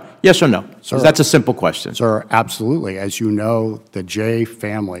or no? Yes or no? Sir, that's a simple question. Sir, absolutely. As you know, the J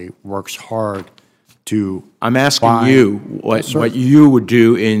family works hard to I'm asking you what you would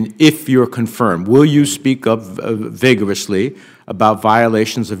do if you're confirmed. Will you speak up vigorously about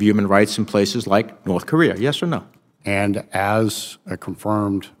violations of human rights in places like North Korea? Yes or no? And as a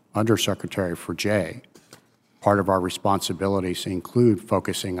confirmed Undersecretary for J, part of our responsibilities include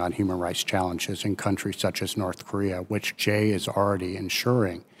focusing on human rights challenges in countries such as North Korea, which J is already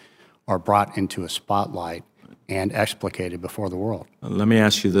ensuring are brought into a spotlight and explicated before the world. Let me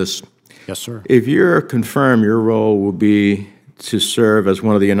ask you this. Yes, sir. If you're confirmed, your role will be to serve as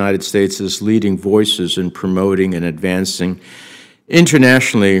one of the United States' leading voices in promoting and advancing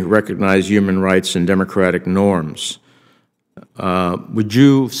internationally recognized human rights and democratic norms. Would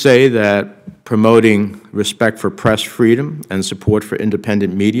you say that promoting respect for press freedom and support for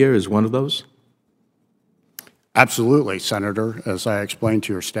independent media is one of those? Absolutely, Senator. As I explained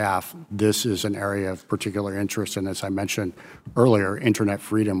to your staff, this is an area of particular interest, and as I mentioned earlier, Internet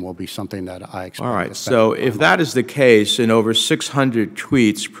freedom will be something that I expect. All right, so if that is the case, in over 600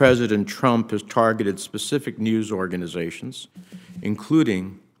 tweets, President Trump has targeted specific news organizations,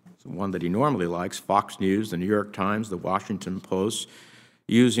 including one that he normally likes, Fox News, the New York Times, the Washington Post,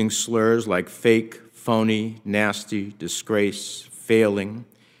 using slurs like fake, phony, nasty, disgrace, failing,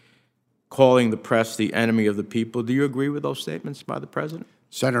 calling the press the enemy of the people. Do you agree with those statements by the President?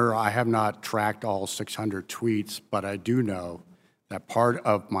 Senator, I have not tracked all 600 tweets, but I do know that part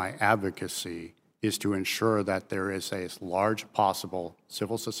of my advocacy is to ensure that there is as large possible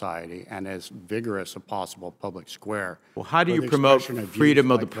civil society and as vigorous a possible public square. Well, how do for you the promote expression of views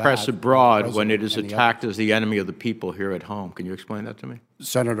freedom of the like press that abroad of the when it is President and the attacked as the enemy of the people here at home? Can you explain that to me?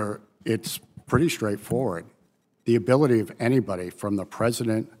 Senator, it's pretty straightforward. The ability of anybody, from the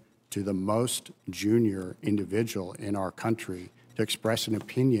president to the most junior individual in our country, to express an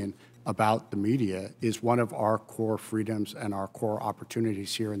opinion about the media is one of our core freedoms and our core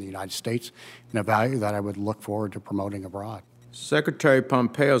opportunities here in the United States, and a value that I would look forward to promoting abroad. Secretary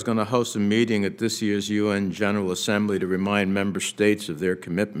Pompeo is going to host a meeting at this year's UN General Assembly to remind member states of their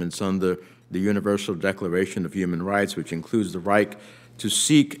commitments under the Universal Declaration of Human Rights, which includes the right to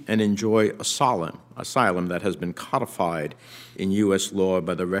seek and enjoy asylum that has been codified in U.S. law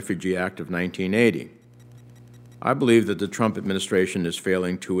by the Refugee Act of 1980. I believe that the Trump administration is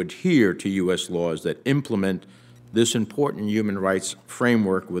failing to adhere to U.S. laws that implement this important human rights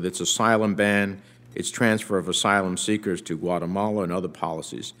framework with its asylum ban, its transfer of asylum seekers to Guatemala, and other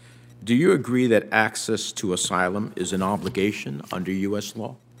policies. Do you agree that access to asylum is an obligation under U.S.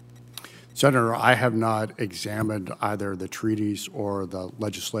 law? Senator, I have not examined either the treaties or the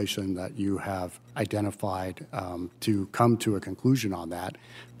legislation that you have identified to come to a conclusion on that.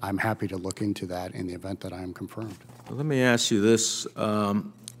 I'm happy to look into that in the event that I am confirmed. Well, let me ask you this.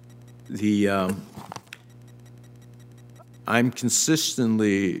 I'm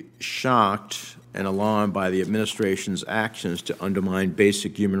consistently shocked and alarmed by the administration's actions to undermine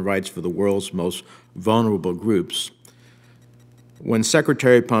basic human rights for the world's most vulnerable groups. When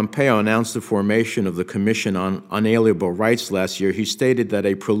Secretary Pompeo announced the formation of the Commission on Unalienable Rights last year, he stated that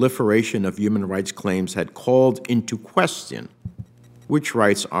a proliferation of human rights claims had called into question which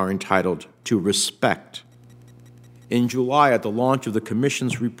rights are entitled to respect. In July, at the launch of the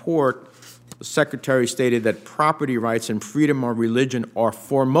Commission's report, the Secretary stated that property rights and freedom of religion are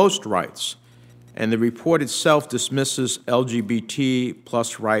foremost rights, and the report itself dismisses LGBT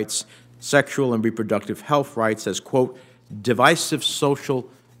plus rights, sexual and reproductive health rights as, quote, divisive social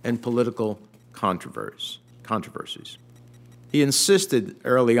and political controversies. He insisted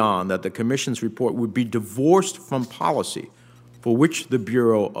early on that the Commission's report would be divorced from policy for which the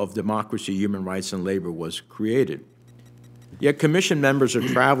Bureau of Democracy, Human Rights, and Labor was created. Yet Commission members are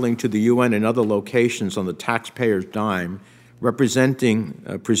traveling to the UN and other locations on the taxpayer's dime,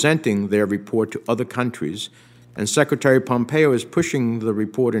 presenting their report to other countries, and Secretary Pompeo is pushing the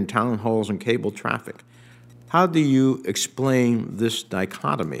report in town halls and cable traffic. How do you explain this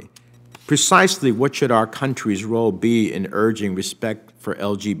dichotomy? Precisely what should our country's role be in urging respect for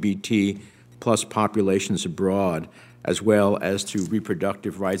LGBT plus populations abroad, as well as to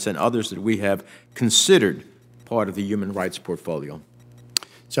reproductive rights and others that we have considered part of the human rights portfolio?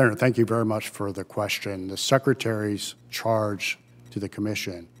 Senator, thank you very much for the question. The Secretary's charge to the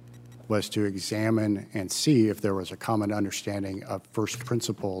Commission was to examine and see if there was a common understanding of first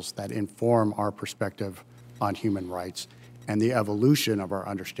principles that inform our perspective on human rights and the evolution of our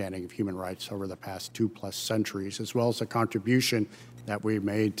understanding of human rights over the past 2+ centuries, as well as the contribution that we've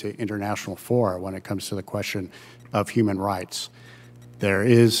made to international fora when it comes to the question of human rights. There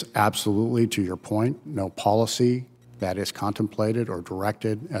is absolutely, to your point, no policy that is contemplated or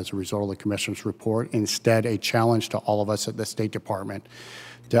directed as a result of the Commission's report. Instead, a challenge to all of us at the State Department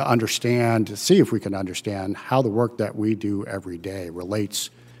to understand, to see if we can understand how the work that we do every day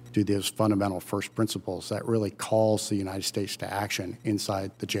relates to those fundamental first principles that really calls the United States to action inside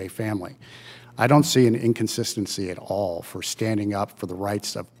the J family. I don't see an inconsistency at all for standing up for the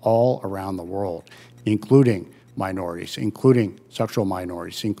rights of all around the world, including minorities, including sexual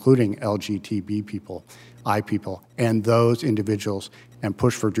minorities, including LGBTQ people, and those individuals, and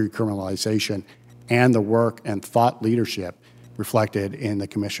push for decriminalization and the work and thought leadership reflected in the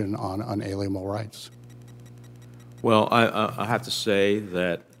Commission on Unalienable Rights. Well, I have to say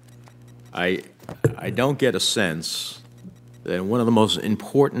that I don't get a sense that one of the most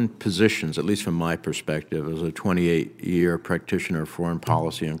important positions, at least from my perspective, as a 28-year practitioner of foreign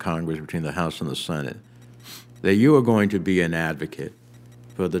policy in Congress between the House and the Senate, that you are going to be an advocate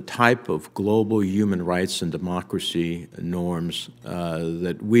for the type of global human rights and democracy norms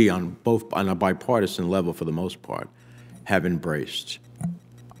that we, on a bipartisan level for the most part, have embraced.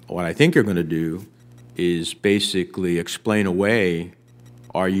 What I think you're going to do is basically explain away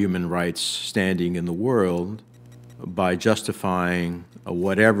our human rights standing in the world by justifying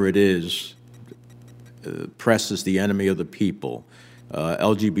whatever it is, press is the enemy of the people.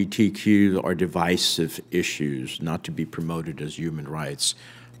 LGBTQ are divisive issues, not to be promoted as human rights.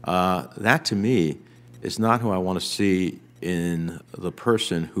 That, to me, is not who I want to see in the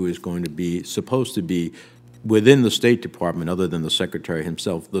person who is going to be, supposed to be within the State Department, other than the Secretary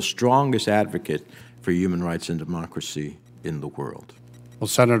himself, the strongest advocate for human rights and democracy in the world. Well,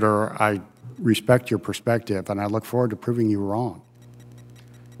 Senator, I respect your perspective, and I look forward to proving you wrong.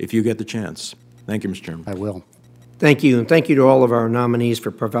 If you get the chance. Thank you, Mr. Chairman. I will. Thank you, and thank you to all of our nominees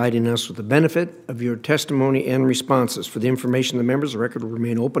for providing us with the benefit of your testimony and responses. For the information of the members, the record will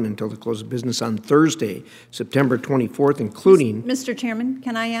remain open until the close of business on Thursday, September 24th, including... Mr. Chairman,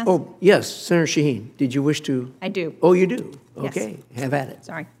 can I ask? Oh, yes, Senator Shaheen, did you wish to? I do. Oh, you do? Yes. Okay, have at it.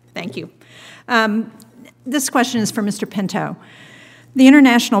 Sorry. Thank you. This question is for Mr. Pinto. The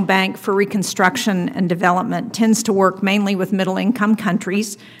International Bank for Reconstruction and Development tends to work mainly with middle-income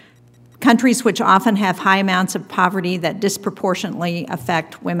countries which often have high amounts of poverty that disproportionately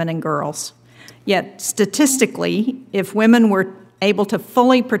affect women and girls. Yet, statistically, if women were able to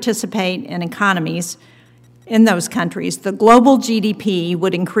fully participate in economies in those countries, the global GDP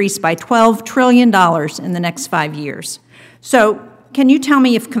would increase by $12 trillion in the next 5 years. So, can you tell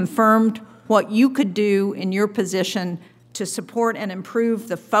me, if confirmed, what you could do in your position to support and improve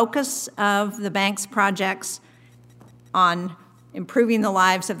the focus of the bank's projects on improving the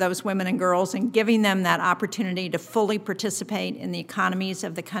lives of those women and girls and giving them that opportunity to fully participate in the economies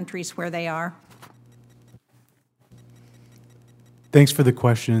of the countries where they are? Thanks for the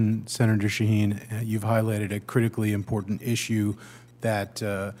question, Senator Shaheen. You've highlighted a critically important issue that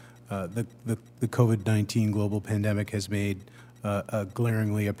the COVID-19 global pandemic has made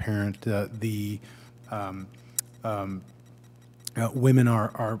glaringly apparent. Women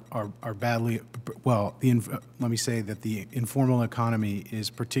are badly, well, let me say that the informal economy is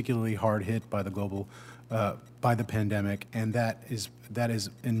particularly hard hit by the global, by the pandemic, and that is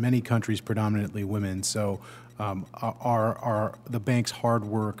in many countries predominantly women. So the bank's hard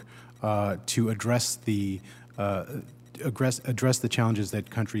work to address the challenges that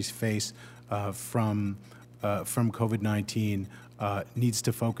countries face from COVID-19 needs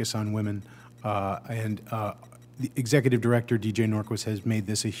to focus on women, and the Executive Director, DJ Norquist, has made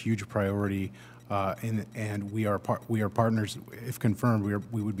this a huge priority, and we are partners. If confirmed,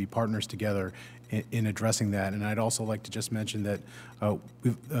 we would be partners together in addressing that. And I'd also like to just mention that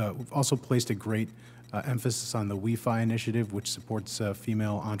we've also placed a great emphasis on the WeFi initiative, which supports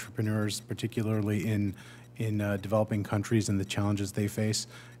female entrepreneurs, particularly in developing countries and the challenges they face.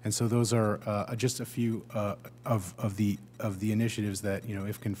 And so those are just a few of the initiatives that,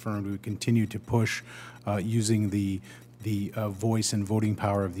 if confirmed, we would continue to push using the voice and voting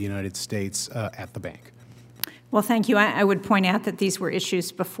power of the United States at the bank. Well, thank you. I would point out that these were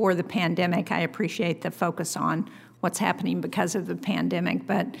issues before the pandemic. I appreciate the focus on what's happening because of the pandemic,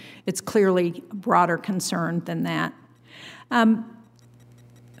 but it's clearly a broader concern than that.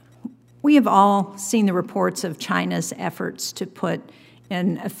 We have all seen the reports of China's efforts to put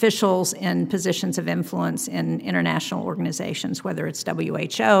in officials in positions of influence in international organizations, whether it's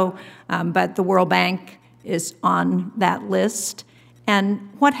WHO, but the World Bank is on that list. And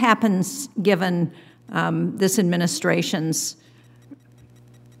what happens given this administration's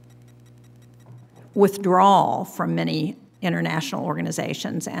withdrawal from many international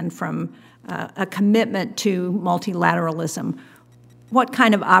organizations and from a commitment to multilateralism? What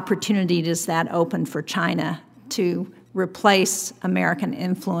kind of opportunity does that open for China to replace American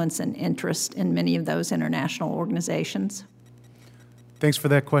influence and interest in many of those international organizations? Thanks for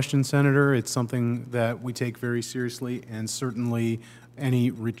that question, Senator. It's something that we take very seriously, and certainly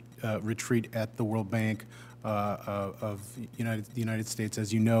any retreat at the World Bank of the United States,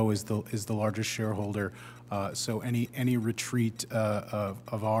 as you know, is the largest shareholder. So any retreat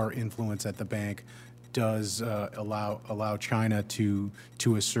of our influence at the bank does allow China to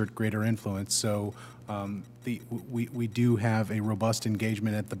assert greater influence. So we do have a robust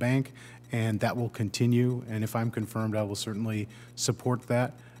engagement at the bank, and that will continue. And if I'm confirmed, I will certainly support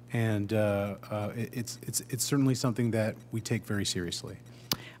that. And it's certainly something that we take very seriously.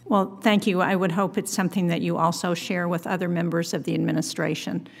 Well, thank you. I would hope it's something that you also share with other members of the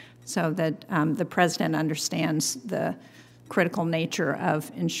administration, so that the President understands the critical nature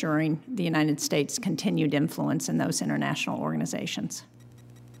of ensuring the United States' continued influence in those international organizations.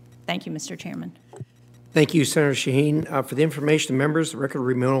 Thank you, Mr. Chairman. Thank you, Senator Shaheen. For the information of members, the record will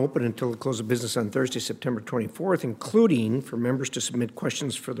remain open until the close of business on Thursday, September 24th, including for members to submit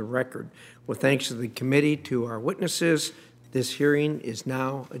questions for the record. With thanks to the committee, to our witnesses, this hearing is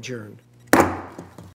now adjourned.